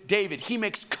with David. He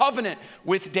makes covenant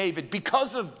with David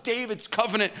because of David's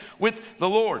covenant with the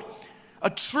Lord. A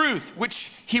truth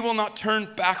which he will not turn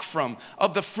back from.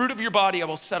 Of the fruit of your body I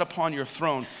will set upon your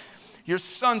throne. Your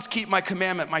sons keep my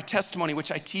commandment, my testimony,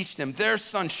 which I teach them. Their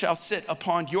sons shall sit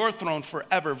upon your throne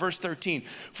forever. Verse 13,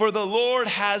 for the Lord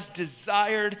has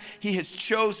desired, he has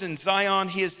chosen Zion.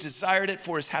 He has desired it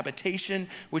for his habitation,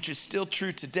 which is still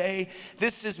true today.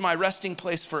 This is my resting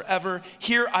place forever.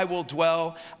 Here I will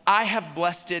dwell. I have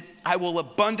blessed it. I will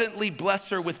abundantly bless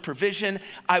her with provision.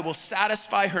 I will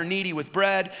satisfy her needy with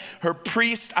bread. Her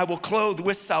priest I will clothe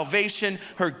with salvation.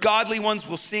 Her godly ones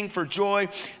will sing for joy.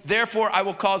 Therefore I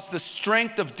will cause the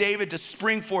strength of David to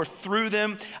spring forth through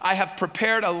them. I have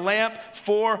prepared a lamp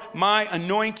for my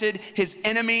anointed. His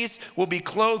enemies will be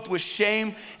clothed with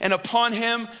shame, and upon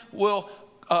him will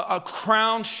a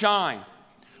crown shine.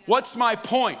 What's my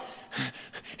point?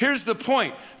 Here's the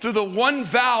point. Through the one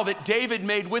vow that David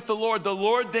made with the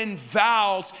Lord then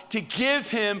vows to give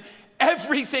him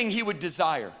everything he would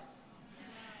desire.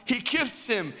 He gives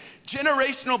him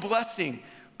generational blessing,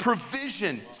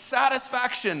 provision,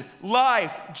 satisfaction,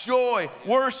 life, joy,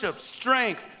 worship,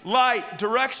 strength, light,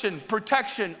 direction,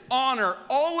 protection, honor.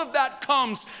 All of that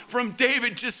comes from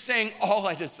David just saying, all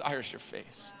I desire is your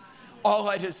face. All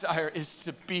I desire is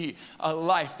to be a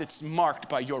life that's marked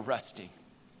by your resting.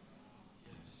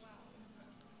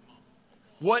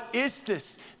 What is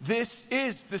this? This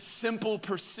is the simple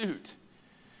pursuit.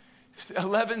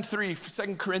 11:3,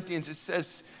 2 Corinthians, it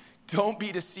says, don't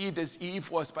be deceived as Eve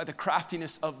was by the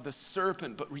craftiness of the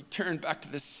serpent, but return back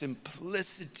to the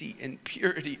simplicity and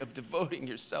purity of devoting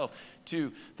yourself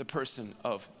to the person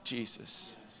of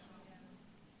Jesus.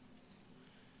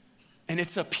 And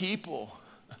it's a people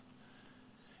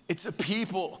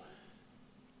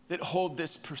that hold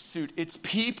this pursuit. It's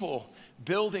people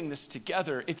building this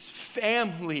together. It's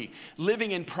family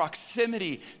living in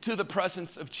proximity to the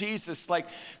presence of Jesus. Like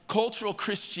cultural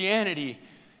Christianity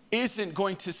isn't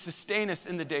going to sustain us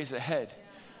in the days ahead.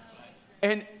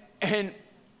 And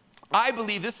I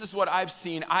believe this is what I've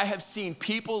seen. I have seen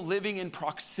people living in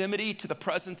proximity to the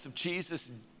presence of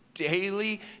Jesus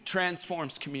daily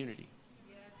transforms community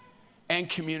and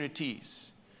communities.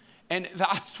 And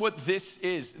that's what this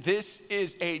is. This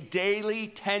is a daily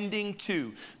tending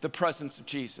to the presence of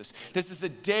Jesus. This is a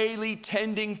daily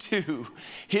tending to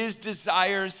his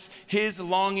desires, his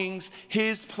longings,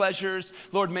 his pleasures.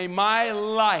 Lord, may my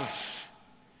life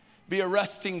be a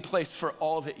resting place for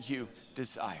all that you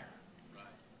desire.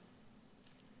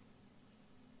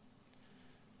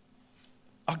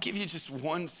 I'll give you just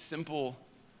one simple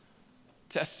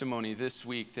testimony this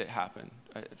week that happened.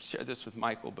 I shared this with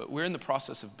Michael, but we're in the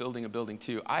process of building a building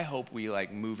too. I hope we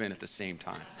move in at the same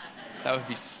time. That would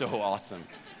be so awesome.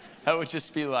 That would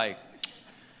just be we're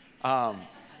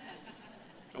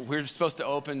supposed to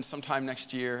open sometime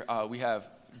next year. We have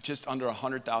just under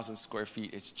 100,000 square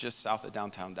feet. It's just south of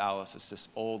downtown Dallas. It's this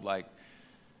old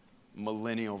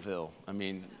millennialville. I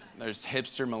mean, there's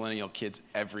hipster millennial kids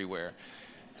everywhere,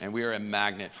 and we are a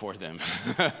magnet for them.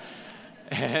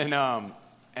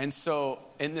 And so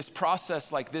in this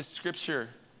process, this scripture,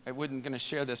 I wasn't going to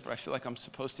share this, but I feel like I'm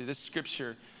supposed to. This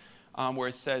scripture where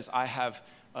it says, I have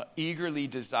eagerly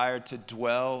desired to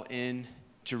dwell in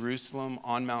Jerusalem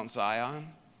on Mount Zion,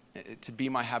 to be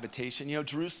my habitation. You know,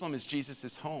 Jerusalem is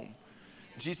Jesus' home.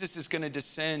 Jesus is going to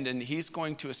descend, and he's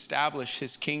going to establish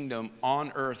his kingdom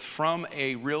on earth from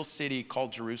a real city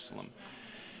called Jerusalem.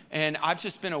 And I've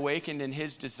just been awakened in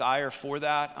his desire for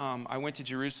that. I went to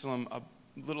Jerusalem a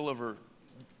little over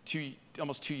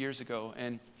almost 2 years ago,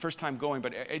 and first time going,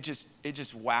 but it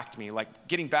just whacked me. Like,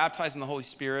 getting baptized in the Holy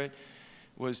Spirit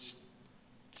was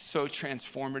so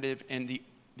transformative, and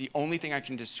the only thing I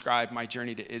can describe my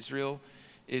journey to Israel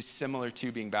is similar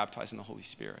to being baptized in the Holy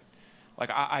Spirit. Like,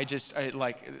 I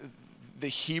like the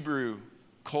Hebrew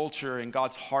culture and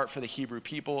God's heart for the Hebrew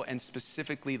people, and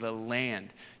specifically the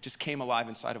land, just came alive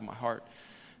inside of my heart.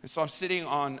 And so I'm sitting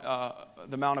on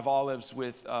the Mount of Olives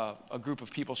with a group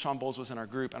of people. Sean Bowles was in our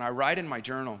group, and I write in my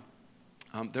journal,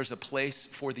 there's a place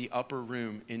for the upper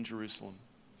room in Jerusalem.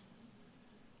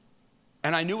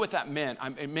 And I knew what that meant.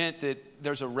 It meant that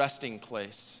there's a resting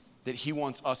place that he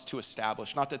wants us to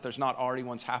establish. Not that there's not already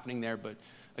ones happening there, but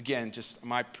again, just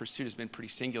my pursuit has been pretty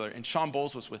singular. And Sean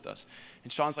Bowles was with us.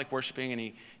 And Sean's like worshiping, and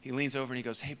he leans over and he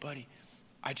goes, "Hey, buddy,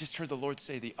 I just heard the Lord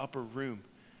say the upper room.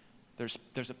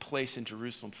 There's a place in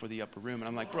Jerusalem for the upper room." And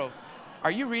I'm like, "Bro, are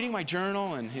you reading my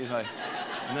journal?" And he's like,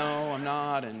 "No, I'm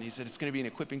not." And he said, "It's going to be an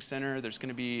equipping center. There's going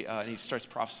to be," and he starts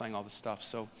prophesying all this stuff.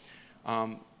 So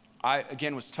I,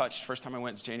 again, was touched. First time I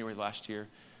went was January last year.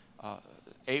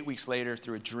 8 weeks later,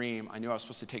 through a dream, I knew I was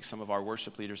supposed to take some of our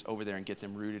worship leaders over there and get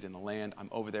them rooted in the land. I'm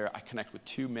over there. I connect with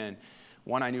two men.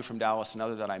 One I knew from Dallas.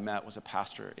 Another that I met was a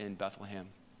pastor in Bethlehem.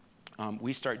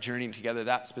 We start journeying together.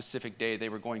 That specific day, they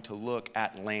were going to look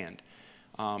at land.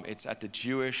 It's at the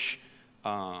Jewish,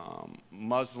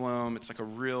 Muslim, it's like a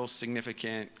real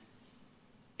significant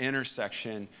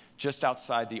intersection just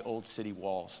outside the old city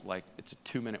walls. Like, it's a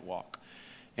 2-minute walk.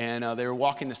 And they were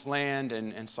walking this land,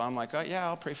 and so I'm like, "Oh, yeah,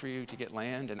 I'll pray for you to get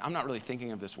land." And I'm not really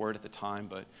thinking of this word at the time,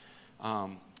 but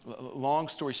long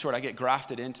story short, I get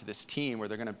grafted into this team where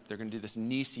they're gonna do this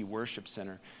Nisi worship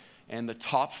center. And the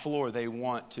top floor, they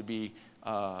want to be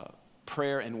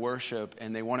prayer and worship,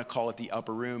 and they want to call it the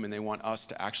upper room, and they want us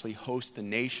to actually host the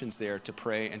nations there to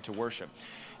pray and to worship.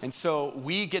 And so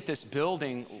we get this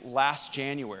building last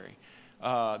January.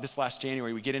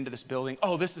 We get into this building.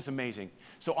 Oh, this is amazing.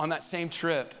 So on that same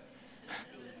trip,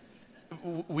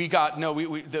 we got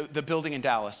the building in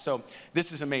Dallas. So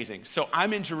this is amazing. So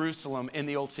I'm in Jerusalem in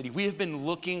the old city. We have been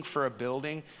looking for a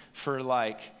building for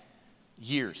like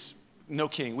years. No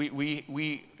kidding.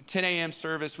 We 10 a.m.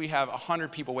 service, we have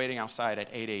 100 people waiting outside at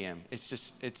 8 a.m. It's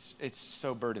just, it's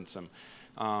so burdensome.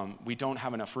 We don't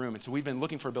have enough room. And so we've been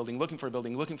looking for a building.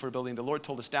 The Lord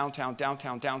told us downtown.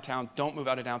 Don't move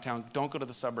out of downtown. Don't go to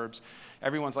the suburbs.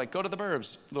 Everyone's like, "Go to the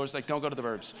burbs." The Lord's like, "Don't go to the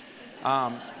burbs.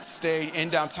 Stay in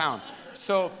downtown."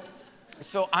 So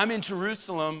I'm in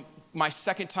Jerusalem, my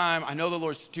second time. I know the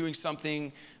Lord's doing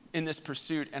something in this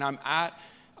pursuit. And I'm at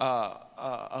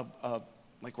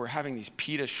like, we're having these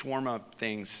pita shawarma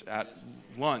things at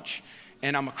lunch.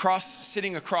 And I'm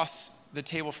sitting across the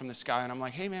table from this guy, and I'm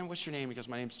like, "Hey, man, what's your name?" He goes,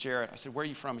 "My name's Jared." I said, "Where are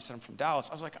you from?" He said, "I'm from Dallas."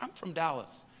 I was like, "I'm from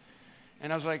Dallas."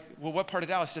 And I was like, "Well, what part of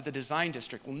Dallas?" He said, "The design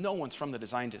district." Well, no one's from the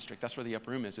design district. That's where the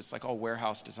upper room is. It's like all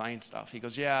warehouse design stuff. He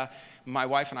goes, "Yeah, my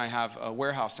wife and I have a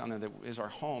warehouse down there that is our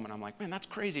home." And I'm like, "Man, that's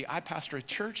crazy. I pastor a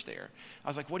church there." I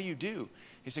was like, "What do you do?"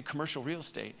 He said, "Commercial real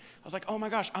estate." I was like, "Oh my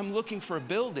gosh, I'm looking for a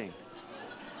building."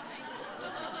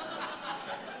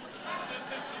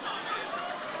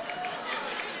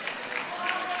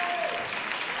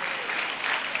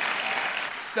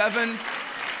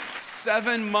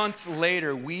 Seven months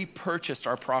later, we purchased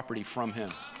our property from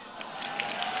him.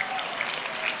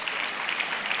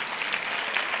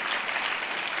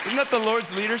 Isn't that the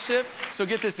Lord's leadership? So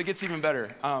get this, it gets even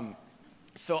better.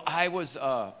 So I was,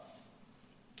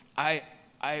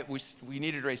 we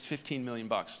needed to raise $15 million.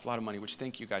 It's a lot of money, which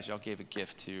thank you guys. Y'all gave a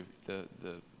gift to the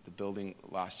building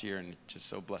last year, and just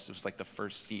so blessed. It was like the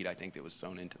first seed, I think, that was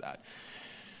sown into that.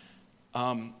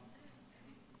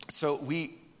 So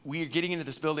we are getting into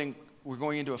this building. We're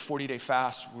going into a 40-day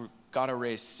fast. We've got to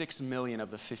raise $6 million of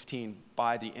the 15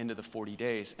 by the end of the 40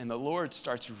 days. And the Lord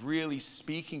starts really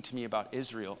speaking to me about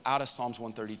Israel out of Psalms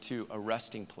 132, a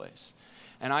resting place.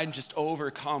 And I'm just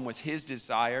overcome with his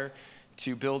desire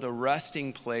to build a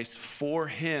resting place for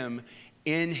him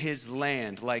in his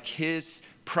land. Like, his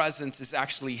presence is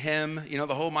actually him. You know,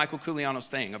 the whole Michael Koulianos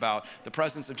thing about the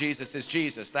presence of Jesus is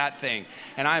Jesus, that thing.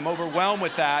 And I'm overwhelmed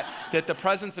with that the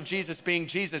presence of Jesus being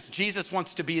Jesus, Jesus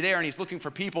wants to be there, and he's looking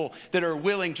for people that are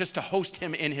willing just to host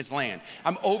him in his land.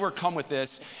 I'm overcome with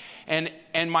this. And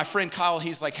my friend Kyle,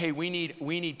 he's like, "Hey, we need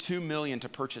 $2 million to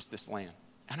purchase this land."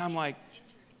 And I'm like,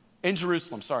 in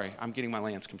Jerusalem, sorry, I'm getting my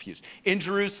lands confused. In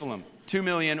Jerusalem, $2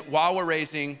 million, while we're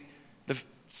raising the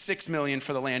 $6 million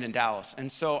for the land in Dallas. And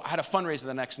so I had a fundraiser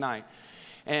the next night.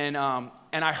 And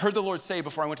I heard the Lord say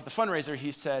before I went to the fundraiser,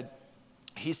 he said,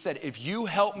 if you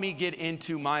help me get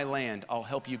into my land, I'll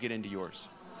help you get into yours.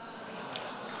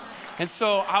 And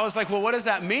so I was like, well, what does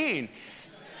that mean?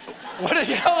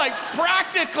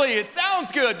 Practically, it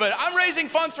sounds good, but I'm raising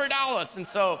funds for Dallas. And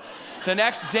so the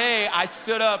next day, I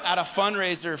stood up at a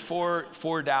fundraiser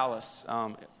for Dallas.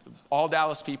 All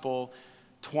Dallas people,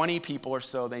 20 people or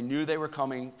so, they knew they were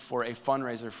coming for a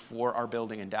fundraiser for our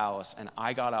building in Dallas. And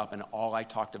I got up, and all I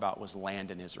talked about was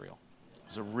land in Israel. It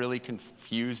was a really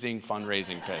confusing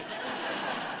fundraising page.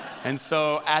 And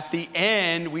so at the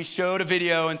end, we showed a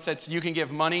video and said, so you can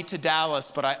give money to Dallas,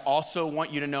 but I also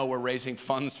want you to know we're raising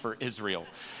funds for Israel.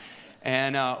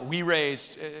 And we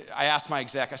raised, I asked my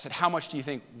exec, I said, how much do you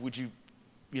think would you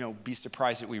be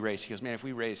surprised that we raised? He goes, man, if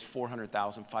we raised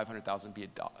 400,000, 500,000,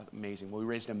 it'd be amazing. Well, we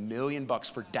raised $1 million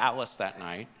for Dallas that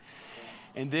night.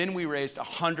 And then we raised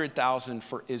 100,000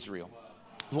 for Israel.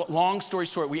 Long story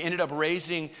short, we ended up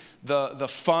raising the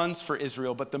funds for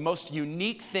Israel, but the most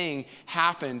unique thing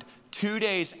happened 2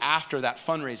 days after that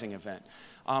fundraising event.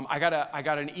 I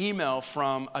got an email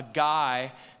from a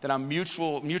guy that I'm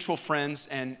mutual friends,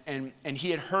 and he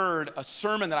had heard a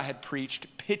sermon that I had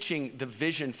preached pitching the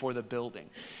vision for the building.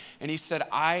 And he said,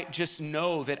 I just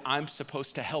know that I'm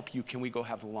supposed to help you. Can we go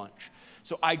have lunch?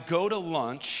 So I go to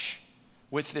lunch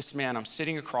with this man. I'm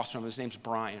sitting across from him. His name's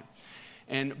Brian.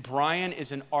 And Brian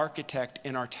is an architect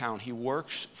in our town. He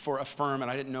works for a firm,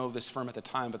 and I didn't know this firm at the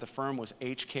time, but the firm was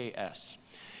HKS.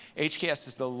 HKS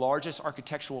is the largest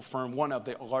architectural firm, one of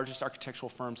the largest architectural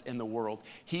firms in the world.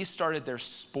 He started their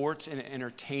sports and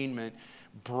entertainment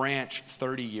branch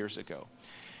 30 years ago.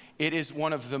 It is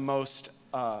one of the most,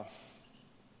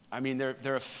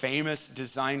 they're a famous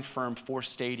design firm for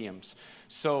stadiums.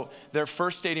 So their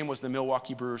first stadium was the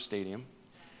Milwaukee Brewers Stadium.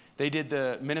 They did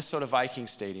the Minnesota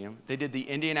Vikings Stadium. They did the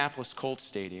Indianapolis Colts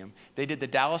Stadium. They did the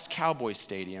Dallas Cowboys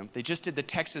Stadium. They just did the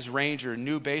Texas Ranger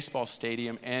new baseball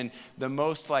stadium. And the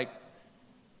most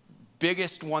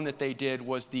biggest one that they did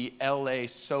was the LA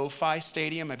SoFi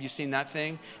Stadium. Have you seen that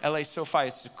thing? LA SoFi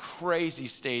is a crazy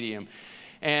stadium.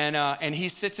 And he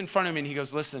sits in front of me and he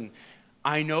goes, listen,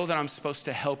 I know that I'm supposed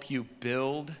to help you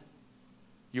build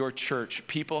your church.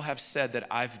 People have said that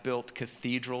I've built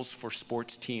cathedrals for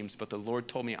sports teams, but the Lord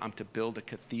told me I'm to build a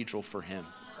cathedral for him.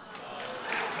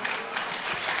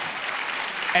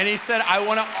 And he said, I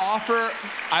want to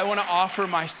offer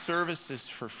my services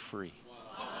for free.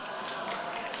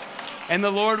 And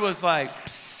the Lord was like,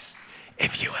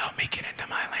 if you help me get into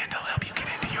my land, I'll help you get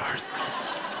into yours.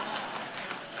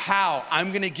 How?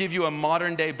 I'm going to give you a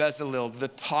modern day Bezalel, the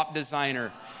top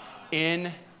designer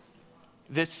in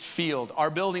this field. Our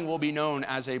building will be known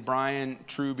as a Brian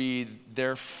Truby,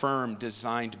 their firm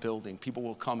designed building. People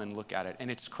will come and look at it. And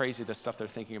it's crazy the stuff they're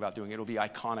thinking about doing. It'll be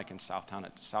iconic in south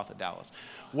of Dallas.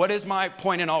 What is my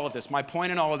point in all of this? My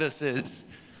point in all of this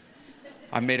is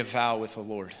I made a vow with the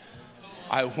Lord.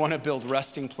 I want to build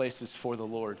resting places for the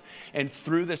Lord. And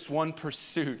through this one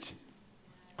pursuit,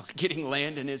 getting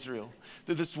land in Israel,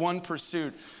 through this one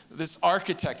pursuit, this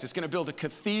architect is going to build a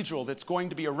cathedral that's going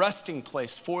to be a resting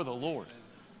place for the Lord.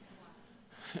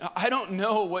 I don't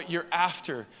know what you're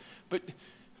after, but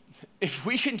if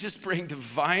we can just bring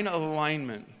divine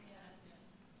alignment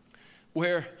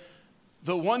where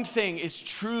the one thing is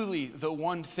truly the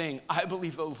one thing, I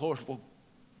believe the Lord will,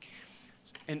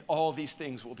 and all these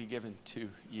things will be given to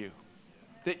you.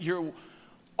 That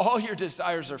all your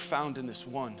desires are found in this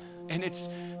one. And it's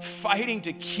fighting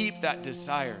to keep that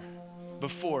desire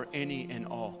before any and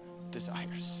all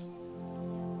desires.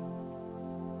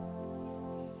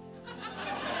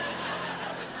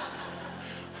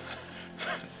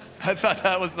 I thought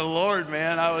that was the Lord,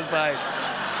 man. I was like,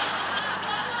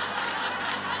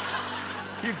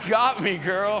 you got me,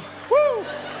 girl. Woo!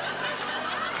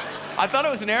 I thought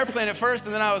it was an airplane at first,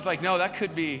 and then I was like, no, that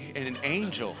could be an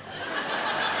angel.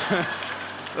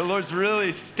 The Lord's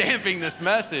really stamping this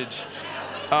message.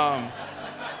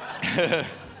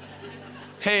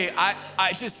 Hey,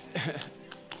 I just,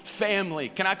 family,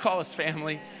 can I call us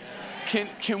family?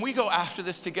 Can we go after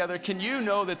this together? Can you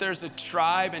know that there's a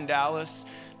tribe in Dallas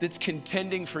that's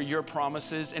contending for your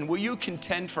promises? And will you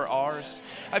contend for ours?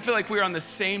 I feel like we're on the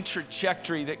same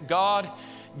trajectory that God,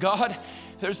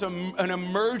 there's an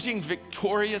emerging,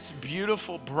 victorious,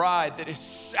 beautiful bride that is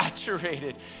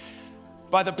saturated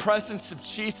by the presence of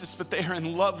Jesus, but they are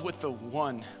in love with the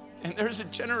one. And there's a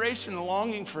generation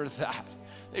longing for that.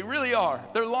 They really are.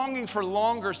 They're longing for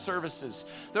longer services.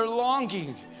 They're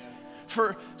longing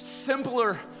for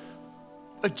simpler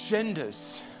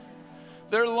agendas.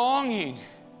 They're longing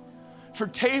for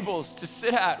tables to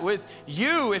sit at with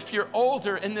you. If you're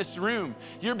older in this room,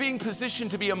 you're being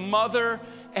positioned to be a mother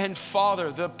and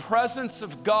father. The presence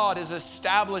of God is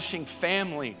establishing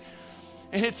family.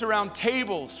 And it's around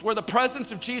tables where the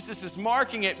presence of Jesus is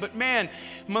marking it. But man,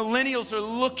 millennials are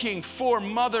looking for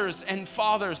mothers and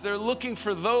fathers. They're looking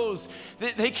for those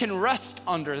that they can rest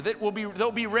under, that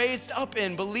they'll be raised up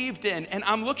in, believed in. And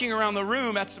I'm looking around the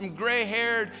room at some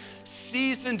gray-haired,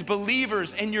 seasoned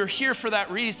believers, and you're here for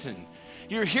that reason.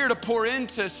 You're here to pour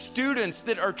into students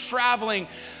that are traveling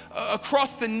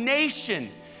across the nation,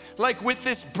 like with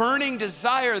this burning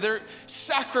desire. They're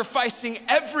sacrificing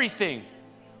everything.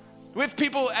 We have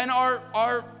people in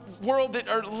our world that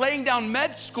are laying down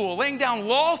med school, laying down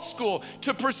law school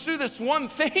to pursue this one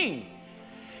thing.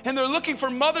 And they're looking for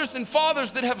mothers and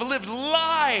fathers that have lived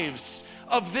lives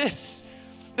of this.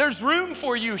 There's room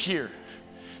for you here.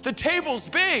 The table's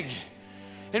big.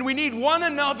 And we need one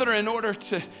another in order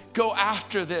to go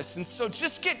after this. And so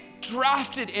just get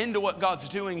drafted into what God's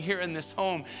doing here in this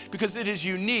home, because it is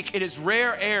unique. It is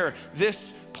rare air,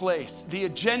 this place. The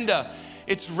agenda,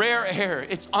 it's rare air.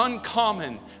 It's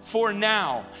uncommon for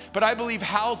now. But I believe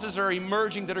houses are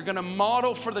emerging that are going to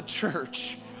model for the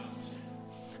church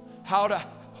how to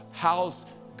house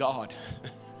God.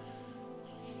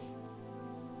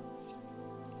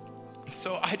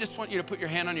 So I just want you to put your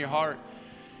hand on your heart.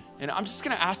 And I'm just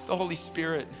going to ask the Holy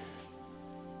Spirit.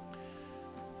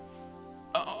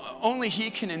 Only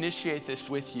He can initiate this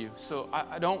with you. So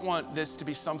I don't want this to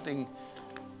be something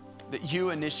that you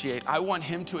initiate. I want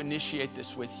Him to initiate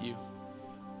this with you.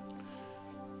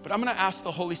 But I'm going to ask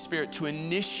the Holy Spirit to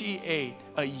initiate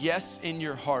a yes in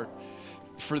your heart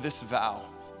for this vow.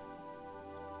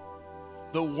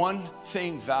 The one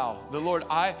thing vow. The Lord,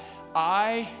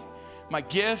 my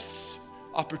gifts,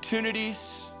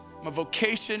 opportunities, my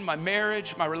vocation, my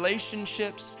marriage, my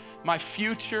relationships, my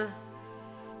future.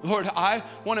 Lord, I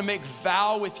want to make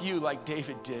vow with you like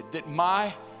David did, that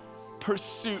my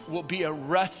pursuit will be a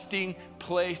resting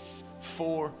place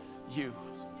for you.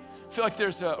 I feel like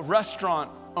there's a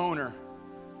restaurant owner,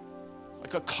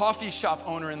 like a coffee shop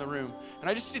owner in the room. And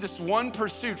I just see this one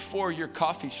pursuit for your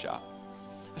coffee shop.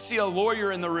 I see a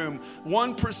lawyer in the room,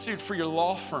 one pursuit for your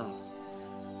law firm.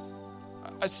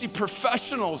 I see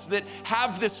professionals that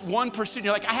have this one pursuit.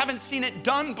 You're like, I haven't seen it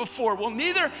done before. Well,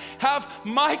 neither have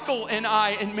Michael and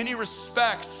I in many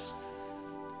respects.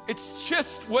 It's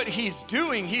just what he's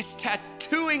doing. He's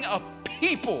tattooing a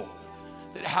people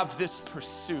that have this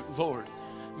pursuit. Lord,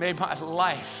 may my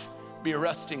life be a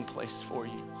resting place for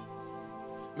you.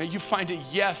 May you find a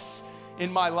yes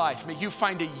in my life. May you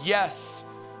find a yes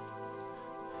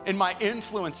in my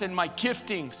influence, in my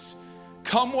giftings.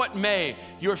 Come what may,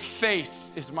 your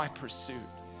face is my pursuit.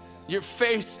 Your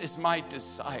face is my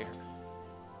desire.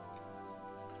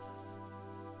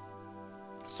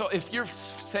 So if you're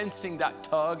sensing that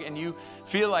tug and you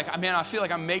feel like, man, I feel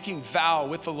like I'm making vow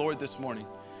with the Lord this morning.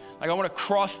 Like I want to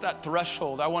cross that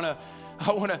threshold. I want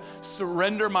to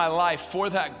surrender my life for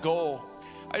that goal.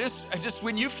 I just,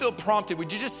 when you feel prompted,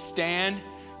 would you just stand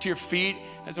to your feet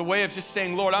as a way of just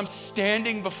saying, Lord, I'm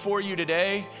standing before you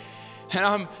today and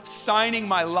I'm signing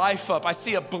my life up. I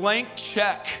see a blank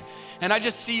check and I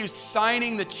just see you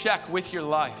signing the check with your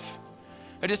life.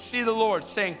 I just see the Lord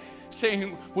saying,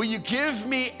 will you give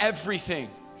me everything?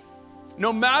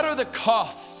 No matter the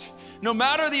cost, no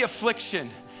matter the affliction,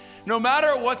 no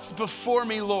matter what's before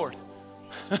me, Lord.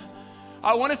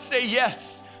 I want to say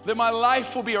yes, that my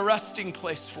life will be a resting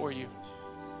place for you.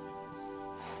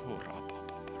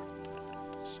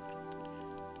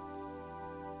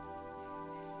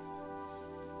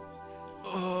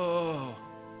 Oh.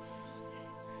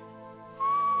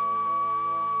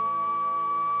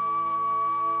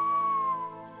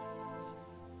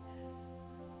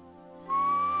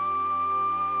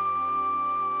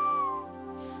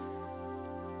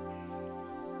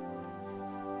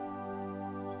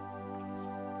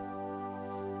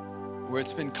 Where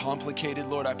it's been complicated,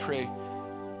 Lord, I pray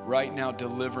right now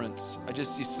deliverance. I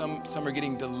just see some are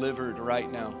getting delivered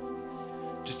right now,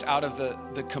 just out of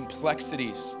the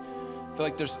complexities. I feel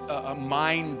like there's a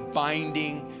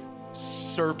mind-binding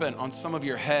serpent on some of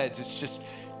your heads. It's just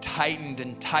tightened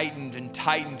and tightened and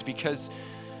tightened because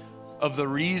of the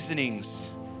reasonings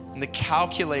and the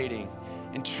calculating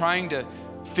and trying to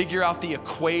figure out the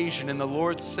equation. And the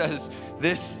Lord says,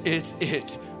 this is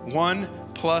it. 1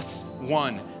 +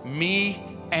 1. Me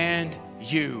and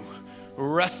you.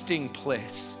 Resting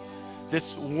place.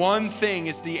 This one thing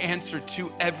is the answer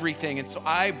to everything. And so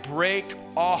I break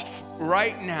off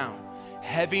right now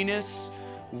heaviness,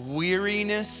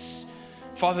 weariness.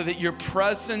 Father, that your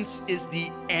presence is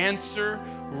the answer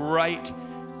right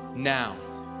now.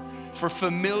 for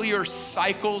familiar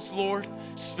cycles, Lord,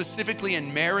 specifically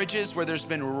in marriages where there's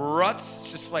been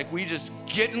ruts, just like we just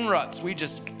get in ruts.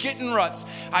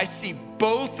 I see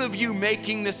both of you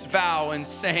making this vow and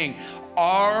saying,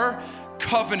 our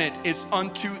covenant is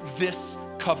unto this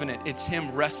covenant. It's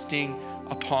him resting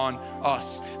upon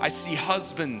us. I see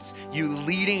husbands, you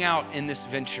leading out in this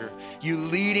venture, you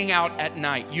leading out at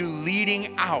night, you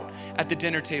leading out at the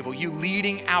dinner table, you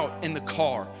leading out in the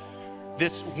car.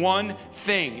 This one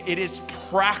thing, it is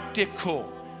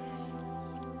practical.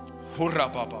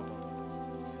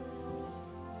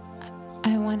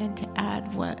 I wanted to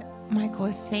add what Michael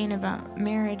was saying about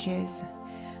marriages.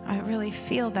 I really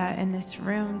feel that in this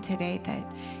room today, that,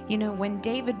 when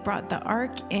David brought the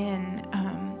ark in,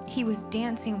 he was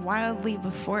dancing wildly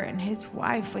before it, and his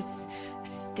wife was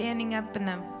standing up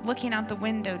looking out the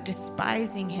window,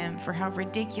 despising him for how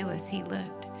ridiculous he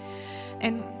looked.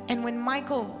 And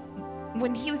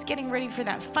when he was getting ready for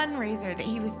that fundraiser that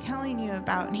he was telling you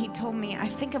about, and he told me, I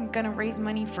think I'm gonna raise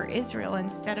money for Israel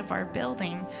instead of our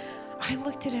building, I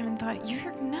looked at him and thought,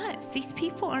 you're nuts. These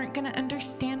people aren't gonna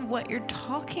understand what you're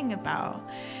talking about.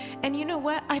 And you know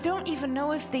what? I don't even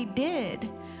know if they did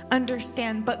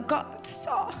understand, but God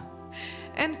saw.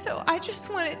 And so I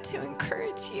just wanted to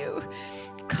encourage you,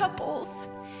 couples,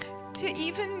 to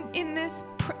even in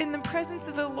the presence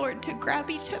of the Lord, to grab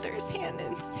each other's hand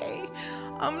and say,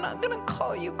 I'm not gonna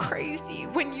call you crazy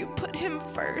when you put him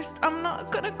first. I'm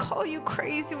not gonna call you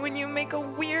crazy when you make a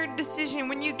weird decision,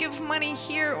 when you give money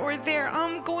here or there.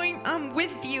 I'm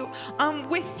with you. I'm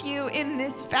with you in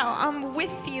this vow. I'm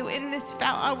with you in this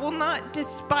vow. I will not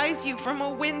despise you from a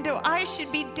window. I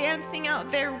should be dancing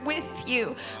out there with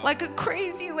you like a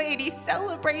crazy lady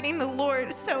celebrating the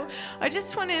Lord. So I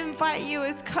just want to invite you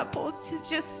as couples to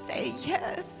just say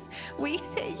yes. We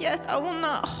say yes. I will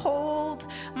not hold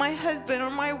my husband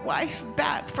or my wife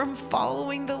back from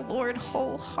following the Lord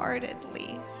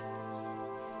wholeheartedly.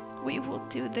 We will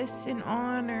do this in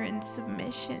honor and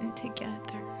submission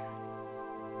together.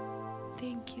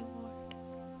 Thank you.